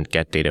tools, and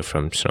get data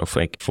from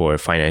Snowflake for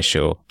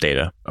financial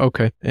data.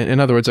 Okay. In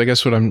other words, I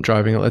guess what I'm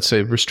driving at, let's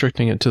say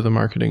restricting it to the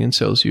marketing and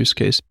sales use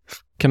case,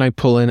 can I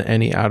pull in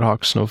any ad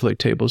hoc Snowflake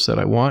tables that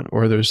I want,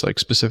 or there's like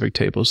specific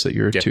tables that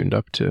you're tuned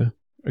up to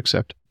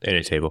accept?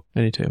 Any table.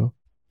 Any table.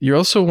 You're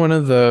also one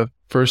of the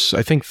first,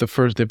 I think the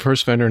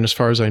first vendor, and as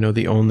far as I know,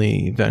 the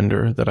only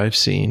vendor that I've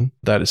seen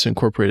that has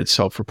incorporated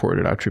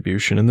self-reported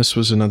attribution. And this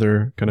was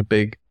another kind of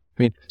big,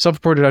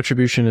 self-reported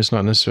attribution is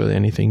not necessarily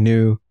anything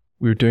new.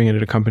 We were doing it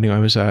at a company I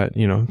was at,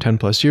 10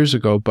 plus years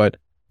ago, but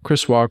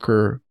Chris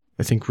Walker,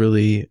 I think,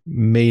 really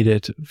made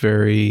it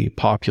very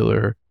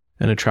popular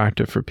and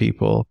attractive for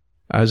people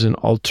as an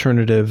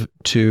alternative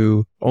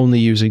to only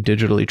using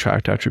digitally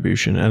tracked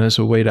attribution and as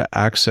a way to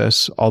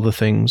access all the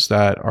things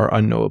that are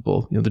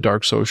unknowable, the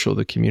dark social,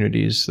 the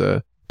communities,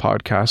 the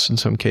podcasts in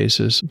some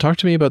cases. Talk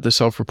to me about the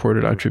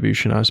self-reported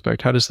attribution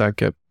aspect. How does that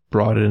get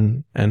brought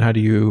in, and how do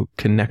you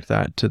connect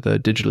that to the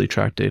digitally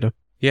tracked data?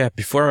 Yeah,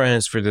 before I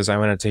answer this, I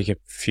want to take a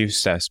few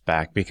steps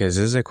back because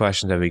this is a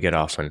question that we get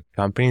often.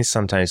 Companies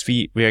sometimes,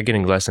 we are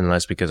getting less and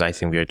less because I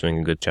think we are doing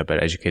a good job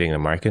at educating the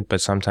market, but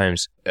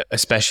sometimes,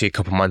 especially a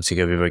couple months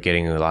ago, we were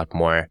getting a lot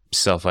more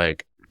stuff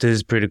like, this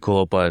is pretty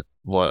cool, but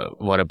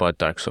what about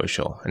dark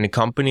social? And the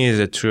company is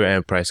a true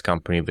enterprise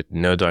company with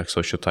no dark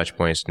social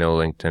touchpoints, no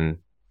LinkedIn,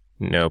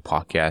 no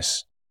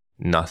podcasts,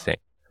 nothing.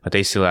 But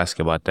they still ask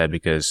about that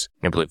because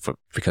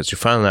you're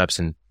Fun Labs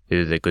and they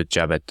did a good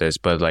job at this.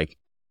 But like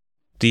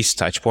these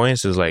touch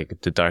points is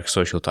like the dark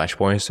social touch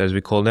points, as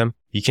we call them.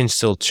 You can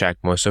still check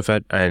most of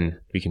it and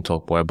we can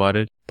talk more about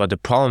it. But the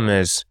problem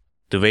is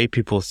the way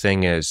people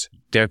think is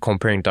they're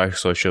comparing dark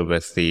social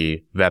with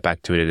the web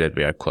activity that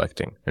we are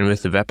collecting. And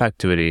with the web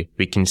activity,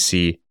 we can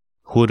see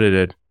who did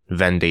it,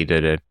 when they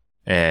did it,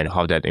 and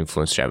how that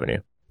influenced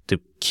revenue. The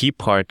key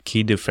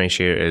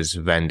differentiator is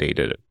when they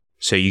did it.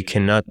 So you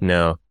cannot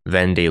know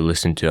when they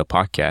listened to a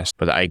podcast,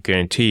 but I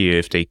guarantee you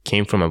if they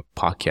came from a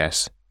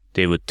podcast,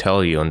 they would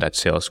tell you on that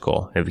sales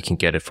call, and we can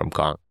get it from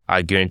Gong.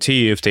 I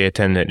guarantee you if they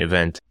attend an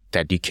event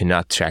that you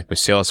cannot track with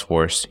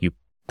Salesforce, you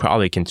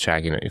probably can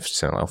track if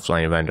it's an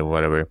offline event or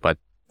whatever, but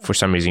for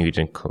some reason you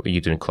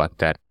didn't collect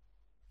that.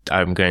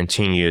 I'm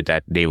guaranteeing you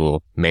that they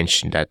will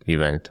mention that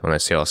event on a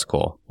sales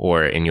call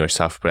or in your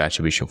self-report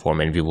attribution form,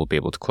 and we will be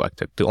able to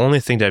collect it. The only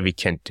thing that we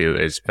can't do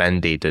is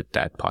when they did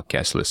that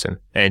podcast listen.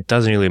 And it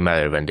doesn't really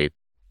matter when they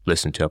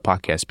listen to a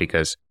podcast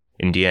because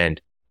in the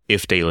end,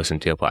 if they listen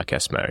to a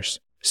podcast matters.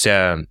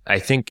 So I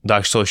think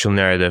dark social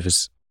narrative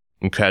is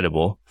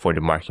incredible for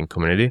the marketing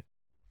community,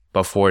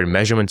 but for the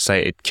measurement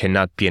side, it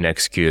cannot be an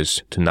excuse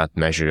to not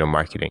measure your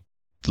marketing.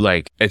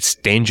 Like it's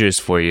dangerous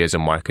for you as a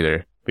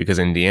marketer. Because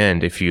in the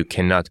end, if you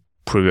cannot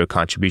prove your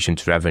contribution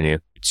to revenue,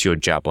 it's your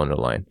job on the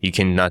line. You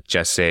cannot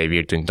just say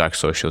we're doing dark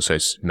social, so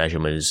its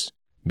measurement is,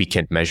 we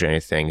can't measure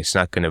anything. It's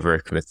not going to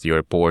work with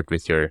your board,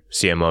 with your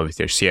CMO, with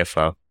your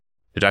CFO.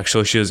 The dark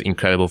social is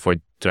incredible for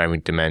driving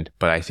demand,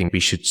 but I think we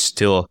should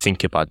still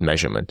think about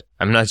measurement.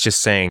 I'm not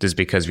just saying this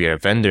because we are a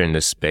vendor in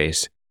this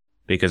space,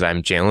 because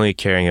I'm genuinely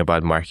caring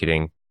about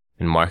marketing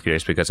and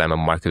marketers, because I'm a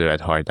marketer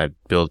at heart. I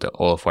built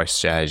all of our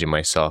strategy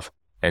myself.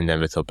 And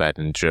then with Obed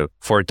and Drew.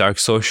 For dark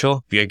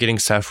social, we are getting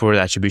self-reported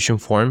attribution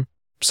form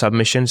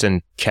submissions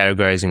and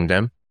categorizing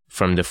them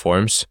from the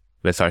forms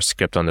with our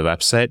script on the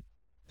website.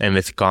 And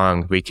with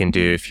Gong, we can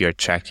do, if you're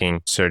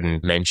tracking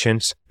certain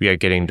mentions, we are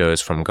getting those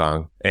from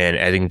Gong and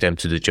adding them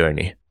to the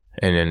journey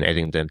and then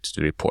adding them to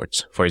the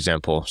reports. For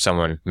example,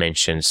 someone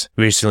mentions,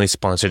 we recently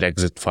sponsored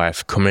Exit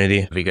 5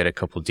 community. We got a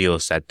couple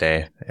deals that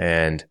day.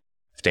 And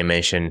if they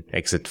mention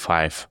Exit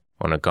 5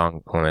 on a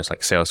Gong, on a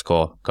sales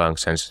call, Gong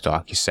sends it to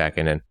HockeyStack,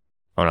 and then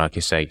on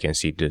HockeyStack, you can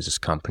see this is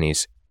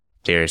companies,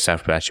 their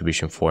self-report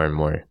attribution form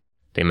where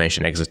they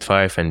mention Exit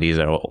 5, and these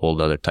are all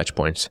the other touch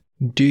points.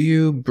 Do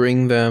you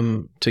bring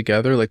them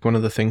together? Like one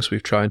of the things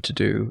we've tried to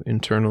do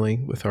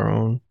internally with our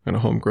own kind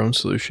of homegrown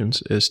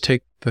solutions is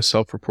take the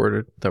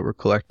self-reported that we're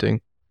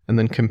collecting and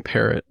then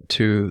compare it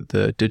to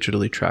the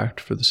digitally tracked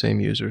for the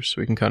same users.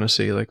 So we can kind of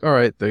see like, all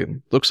right, they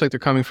looks like they're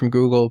coming from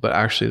Google, but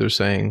actually they're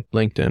saying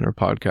LinkedIn or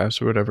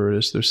podcasts or whatever it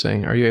is they're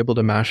saying. Are you able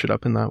to mash it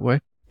up in that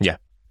way? Yeah.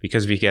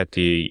 Because we get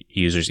the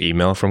user's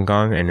email from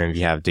Gong and then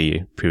we have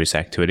the previous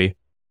activity,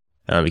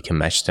 we can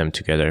match them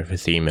together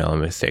with the email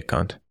and with the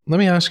account. Let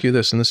me ask you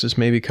this, and this is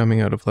maybe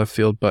coming out of left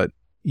field, but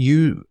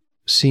you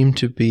seem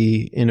to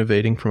be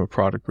innovating from a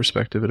product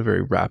perspective at a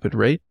very rapid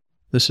rate.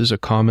 This is a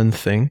common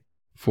thing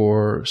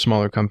for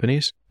smaller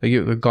companies.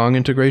 Like the Gong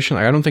integration,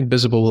 I don't think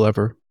Visible will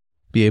ever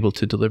be able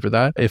to deliver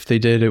that. If they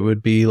did, it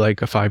would be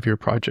like a 5-year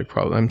project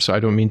probably. So I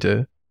don't mean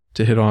to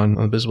hit on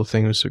the Visible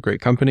thing. It's a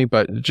great company,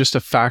 but just a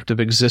fact of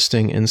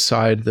existing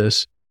inside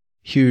this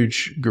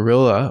huge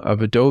gorilla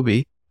of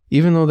Adobe,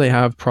 even though they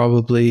have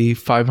probably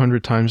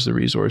 500 times the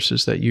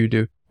resources that you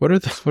do, what are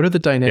the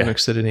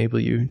dynamics that enable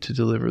you to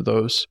deliver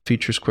those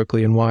features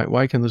quickly, and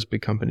why can those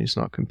big companies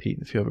not compete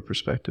if you have a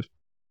perspective?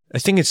 I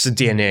think it's the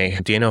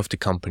DNA of the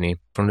company.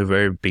 From the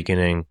very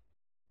beginning,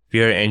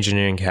 we are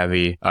engineering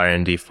heavy,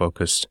 R&D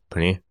focused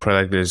company.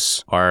 Product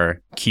is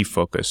our key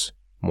focus.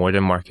 more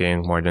than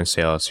marketing, more than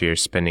sales. We are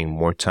spending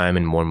more time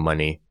and more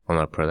money on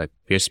our product.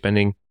 We are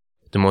spending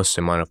the most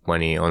amount of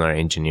money on our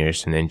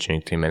engineers and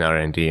engineering team and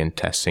R&D and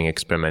testing,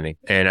 experimenting.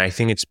 And I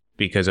think it's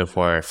because of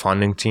our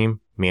founding team.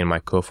 Me and my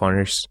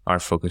co-founders are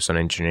focused on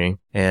engineering,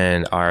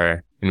 and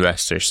our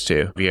investors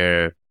too. We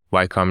are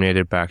Y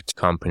Combinator-backed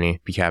company.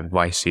 We have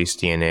YC's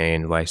DNA,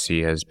 and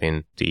YC has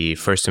been the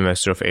first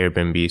investor of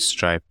Airbnb,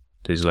 Stripe.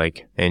 There's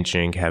like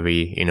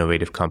engineering-heavy,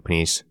 innovative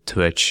companies,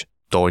 Twitch,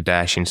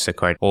 DoorDash,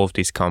 Instacart. All of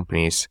these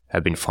companies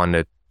have been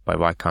funded by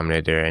Y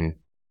Combinator, and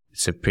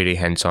it's a pretty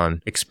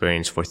hands-on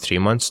experience for 3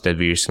 months that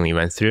we recently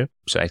went through.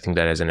 So I think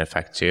that has an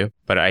effect too.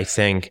 But I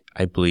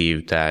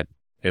believe that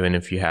even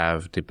if you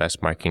have the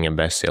best marketing and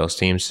best sales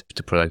teams, if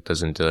the product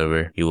doesn't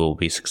deliver, you will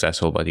be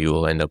successful, but you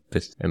will end up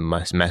with a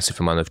massive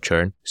amount of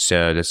churn.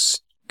 So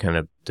that's kind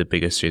of the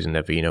biggest reason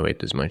that we innovate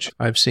this much.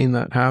 I've seen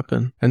that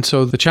happen. And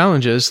so the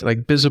challenge is,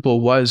 like, Bizible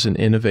was an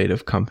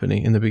innovative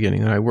company in the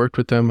beginning. And I worked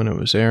with them when it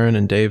was Aaron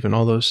and Dave and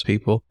all those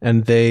people.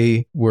 And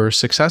they were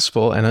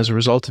successful. And as a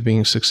result of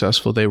being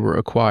successful, they were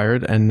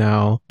acquired. And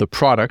now the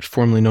product,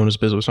 formerly known as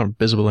Bizible, it's not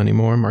Bizible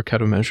anymore,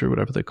 Marketo Measure,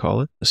 whatever they call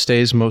it,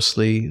 stays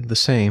mostly the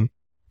same.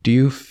 Do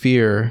you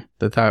fear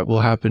that that will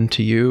happen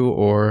to you,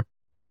 or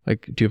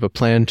like, do you have a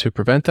plan to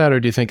prevent that? Or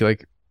do you think,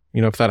 like,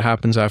 you know, if that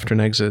happens after an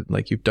exit,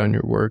 like, you've done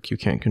your work, you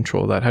can't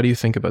control that? How do you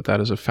think about that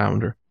as a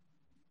founder?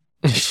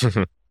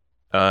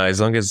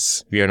 As long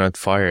as we are not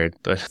fired,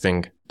 I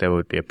think that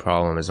would be a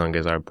problem. As long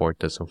as our board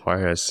doesn't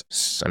fire us,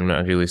 I'm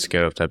not really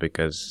scared of that,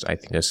 because I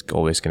think that's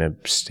always going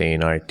to stay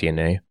in our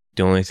DNA.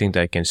 The only thing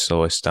that can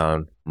slow us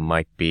down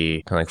might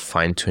be kind of like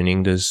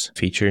fine-tuning those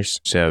features.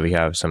 So we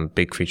have some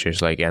big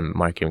features like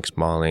marketing mix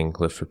modeling,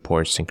 lift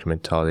reports,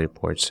 incrementality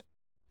reports,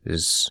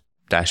 this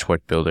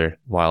dashboard builder.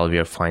 While we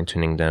are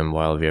fine-tuning them,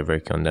 while we are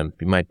working on them,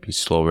 we might be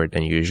slower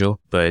than usual,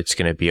 but it's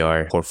going to be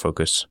our core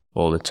focus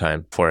all the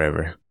time,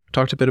 forever.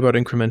 Talked a bit about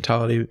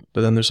incrementality,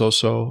 but then there's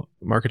also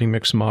marketing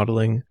mix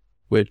modeling,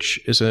 which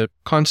is a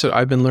concept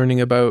I've been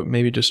learning about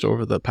maybe just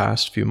over the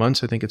past few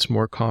months. I think it's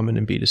more common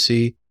in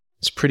B2C.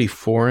 It's pretty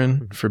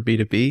foreign for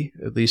B2B,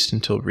 at least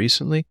until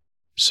recently.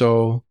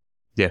 So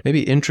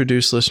maybe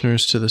introduce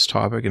listeners to this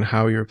topic and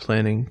how you're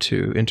planning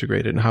to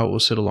integrate it and how it will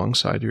sit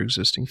alongside your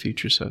existing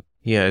feature set.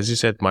 Yeah, as you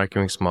said,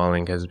 marketing mix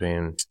modeling has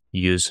been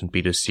used in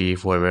B2C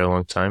for a very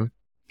long time.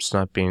 It's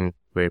not been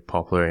very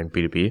popular in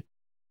B2B.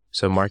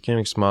 So marketing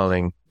mix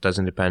modeling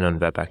doesn't depend on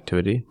web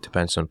activity. It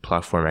depends on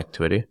platform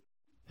activity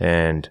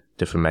and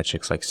different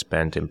metrics like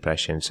spend,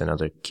 impressions, and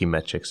other key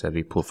metrics that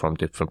we pull from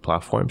different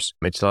platforms.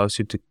 It allows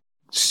you to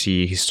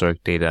see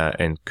historic data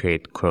and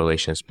create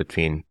correlations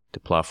between the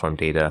platform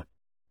data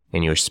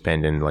and your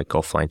spend in like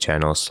offline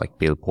channels like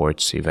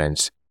billboards,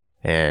 events,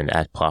 and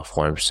ad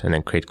platforms, and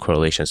then create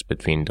correlations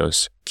between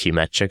those key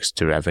metrics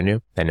to revenue,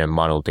 and then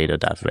model data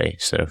that way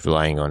instead of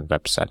relying on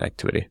website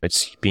activity.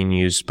 It's being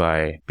used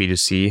by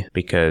B2C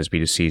because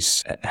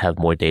B2Cs have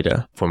more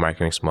data. For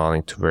marketing mix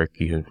modeling to work,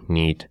 you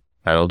need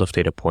a lot of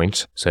data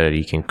points so that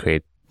you can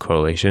create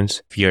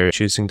correlations. If you're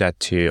choosing that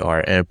to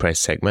our enterprise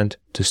segment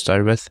to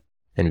start with,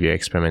 and we are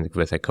experimenting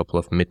with a couple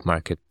of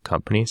mid-market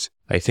companies,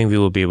 I think we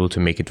will be able to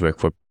make it work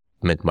for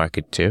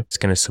mid-market too. It's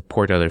going to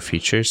support other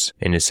features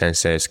in the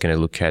sense that it's going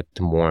to look at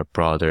more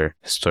broader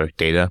historic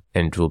data,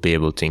 and we'll be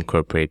able to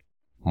incorporate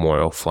more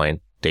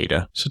offline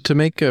data. So to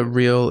make a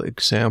real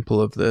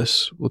example of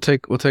this, we'll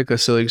take a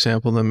silly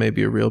example, then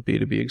maybe a real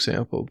B2B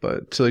example.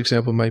 But silly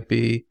example might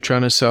be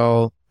trying to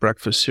sell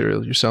breakfast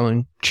cereal. You're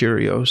selling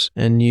Cheerios,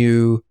 and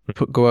you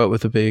go out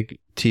with a big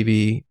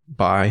TV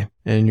buy,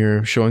 and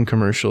you're showing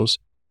commercials.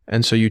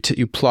 And so you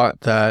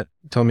plot that,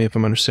 tell me if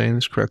I'm understanding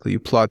this correctly, you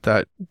plot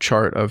that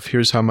chart of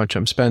here's how much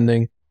I'm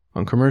spending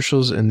on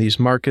commercials in these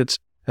markets,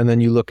 and then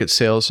you look at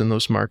sales in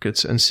those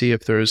markets and see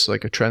if there's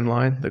like a trend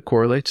line that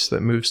correlates,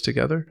 that moves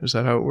together. Is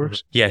that how it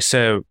works? Yeah,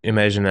 so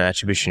imagine an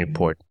attribution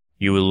report.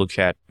 You will look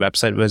at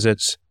website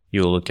visits,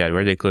 you will look at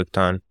where they clicked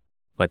on,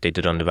 what they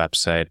did on the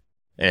website,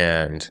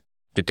 and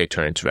did they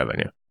turn into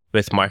revenue.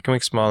 With marketing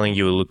mix modeling,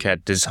 you will look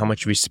at this is how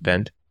much we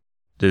spent,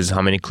 this is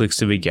how many clicks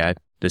did we get,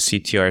 the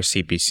CTR,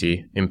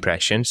 CPC,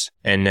 impressions,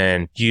 and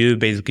then you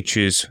basically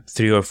choose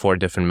 3 or 4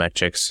 different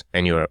metrics,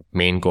 and your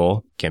main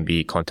goal can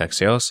be contact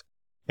sales.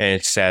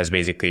 And it says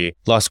basically,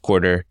 last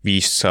quarter, we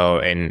saw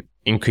an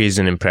increase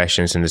in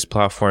impressions in this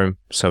platform,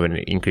 saw an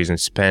increase in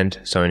spend,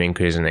 saw an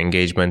increase in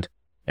engagement,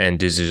 and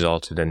this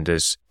resulted in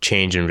this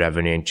change in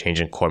revenue and change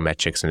in core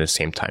metrics in the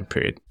same time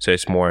period. So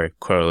it's more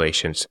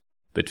correlations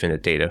between the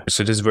data.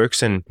 So this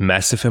works in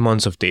massive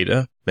amounts of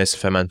data,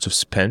 massive amounts of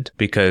spend,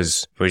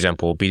 because, for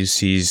example,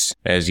 B2Cs,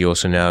 as you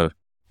also know,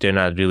 they're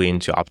not really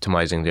into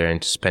optimizing, they're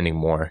into spending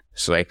more.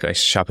 So like a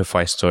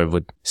Shopify store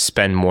would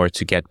spend more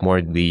to get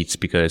more leads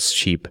because it's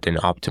cheap than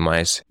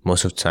optimize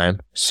most of the time.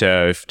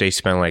 So if they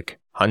spend like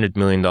 $100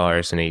 million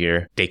in a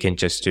year, they can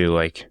just do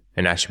like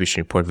an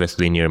attribution report with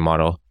linear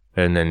model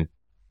and then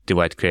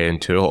divide credit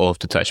into all of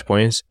the touch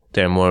points.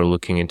 They're more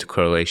looking into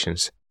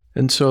correlations.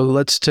 And so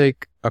let's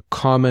take a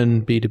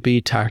common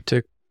B2B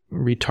tactic,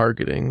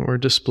 retargeting or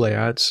display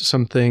ads,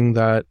 something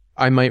that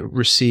I might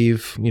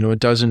receive, a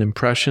dozen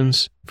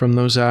impressions from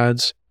those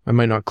ads. I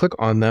might not click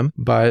on them,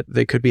 but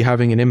they could be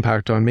having an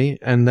impact on me.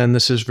 And then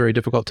this is very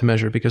difficult to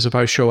measure, because if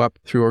I show up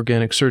through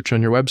organic search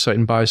on your website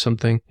and buy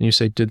something and you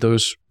say, did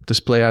those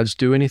display ads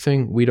do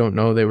anything? We don't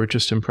know. They were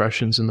just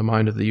impressions in the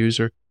mind of the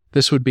user.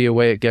 This would be a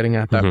way of getting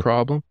at that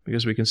problem,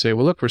 because we can say,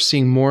 well, look, we're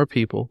seeing more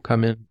people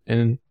come in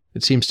and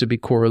it seems to be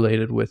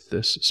correlated with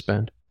this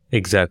spend.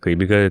 Exactly,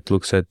 because it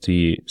looks at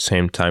the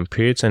same time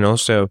periods. And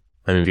also,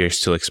 we are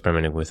still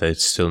experimenting with it.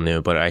 It's still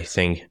new, but I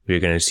think we're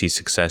going to see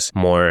success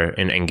more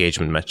in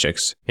engagement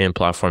metrics, in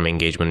platform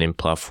engagement, in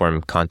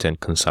platform content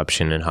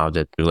consumption, and how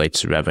that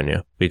relates to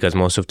revenue. Because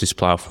most of these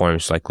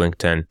platforms like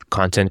LinkedIn,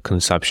 content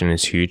consumption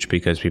is huge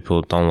because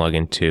people don't log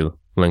into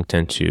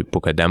LinkedIn to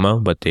book a demo,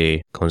 but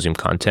they consume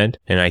content.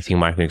 And I think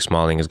marketing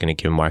modeling is going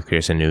to give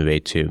marketers a new way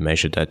to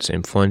measure that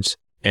influence.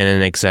 And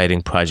an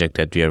exciting project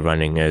that we are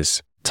running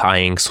is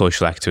tying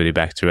social activity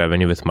back to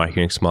revenue with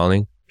marketing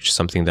modeling, which is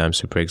something that I'm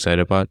super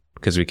excited about,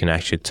 because we can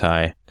actually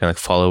tie kind of like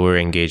follower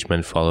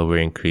engagement, follower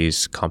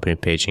increase, company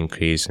page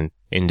increase, and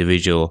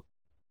individual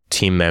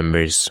team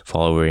members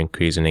follower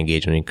increase and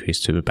engagement increase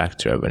to back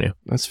to revenue.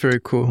 That's very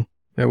cool.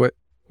 Yeah,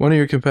 one of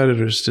your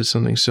competitors did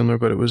something similar,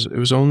 but it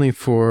was only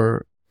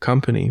for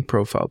company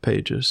profile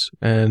pages.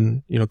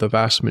 And, the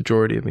vast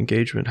majority of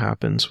engagement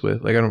happens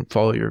with, I don't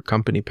follow your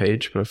company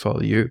page, but I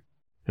follow you,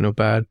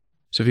 bad.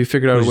 So if you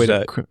figured out a way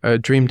to,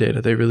 Dream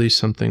Data, they released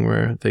something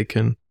where they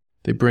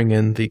bring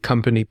in the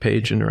company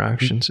page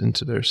interactions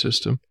into their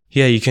system.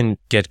 Yeah, you can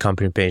get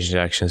company page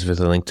interactions with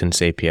the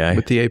LinkedIn's API.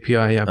 With the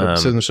API, yeah, but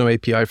so there's no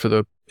API for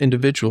the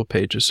individual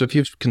pages. So if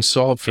you can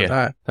solve for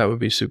that would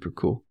be super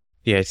cool.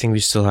 Yeah, I think we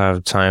still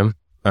have time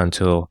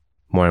until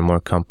more and more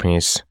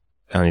companies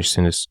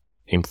understand this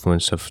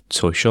influence of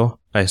social.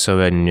 I saw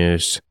that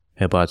news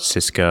about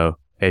Cisco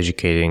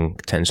educating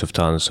tens of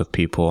thousands of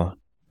people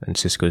and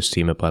Cisco's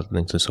team about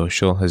LinkedIn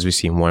Social, as we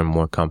see more and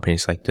more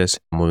companies like this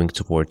moving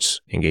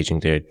towards engaging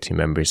their team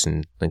members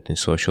in LinkedIn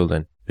Social,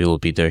 then we will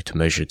be there to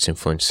measure its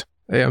influence.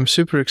 Hey, I'm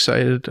super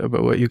excited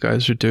about what you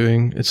guys are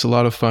doing. It's a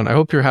lot of fun. I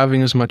hope you're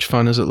having as much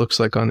fun as it looks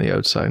like on the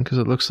outside, because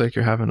it looks like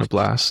you're having a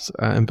blast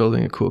and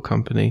building a cool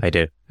company. I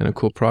do. And a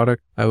cool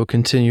product. I will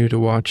continue to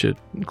watch it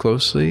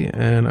closely,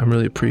 and I'm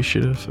really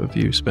appreciative of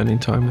you spending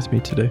time with me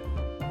today.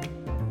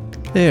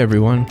 Hey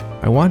everyone,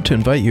 I want to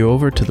invite you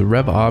over to the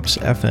RevOps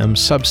FM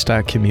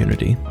Substack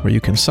community, where you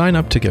can sign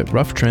up to get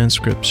rough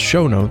transcripts,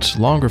 show notes,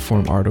 longer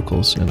form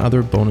articles, and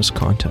other bonus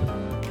content.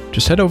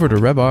 Just head over to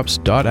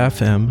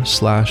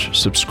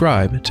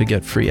revops.fm/subscribe to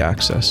get free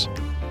access.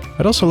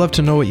 I'd also love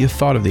to know what you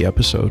thought of the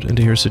episode and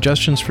to hear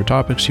suggestions for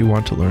topics you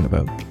want to learn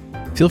about.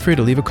 Feel free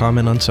to leave a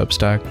comment on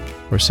Substack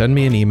or send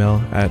me an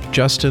email at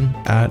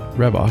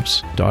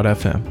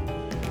justin@revops.fm.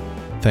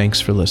 Thanks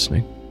for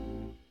listening.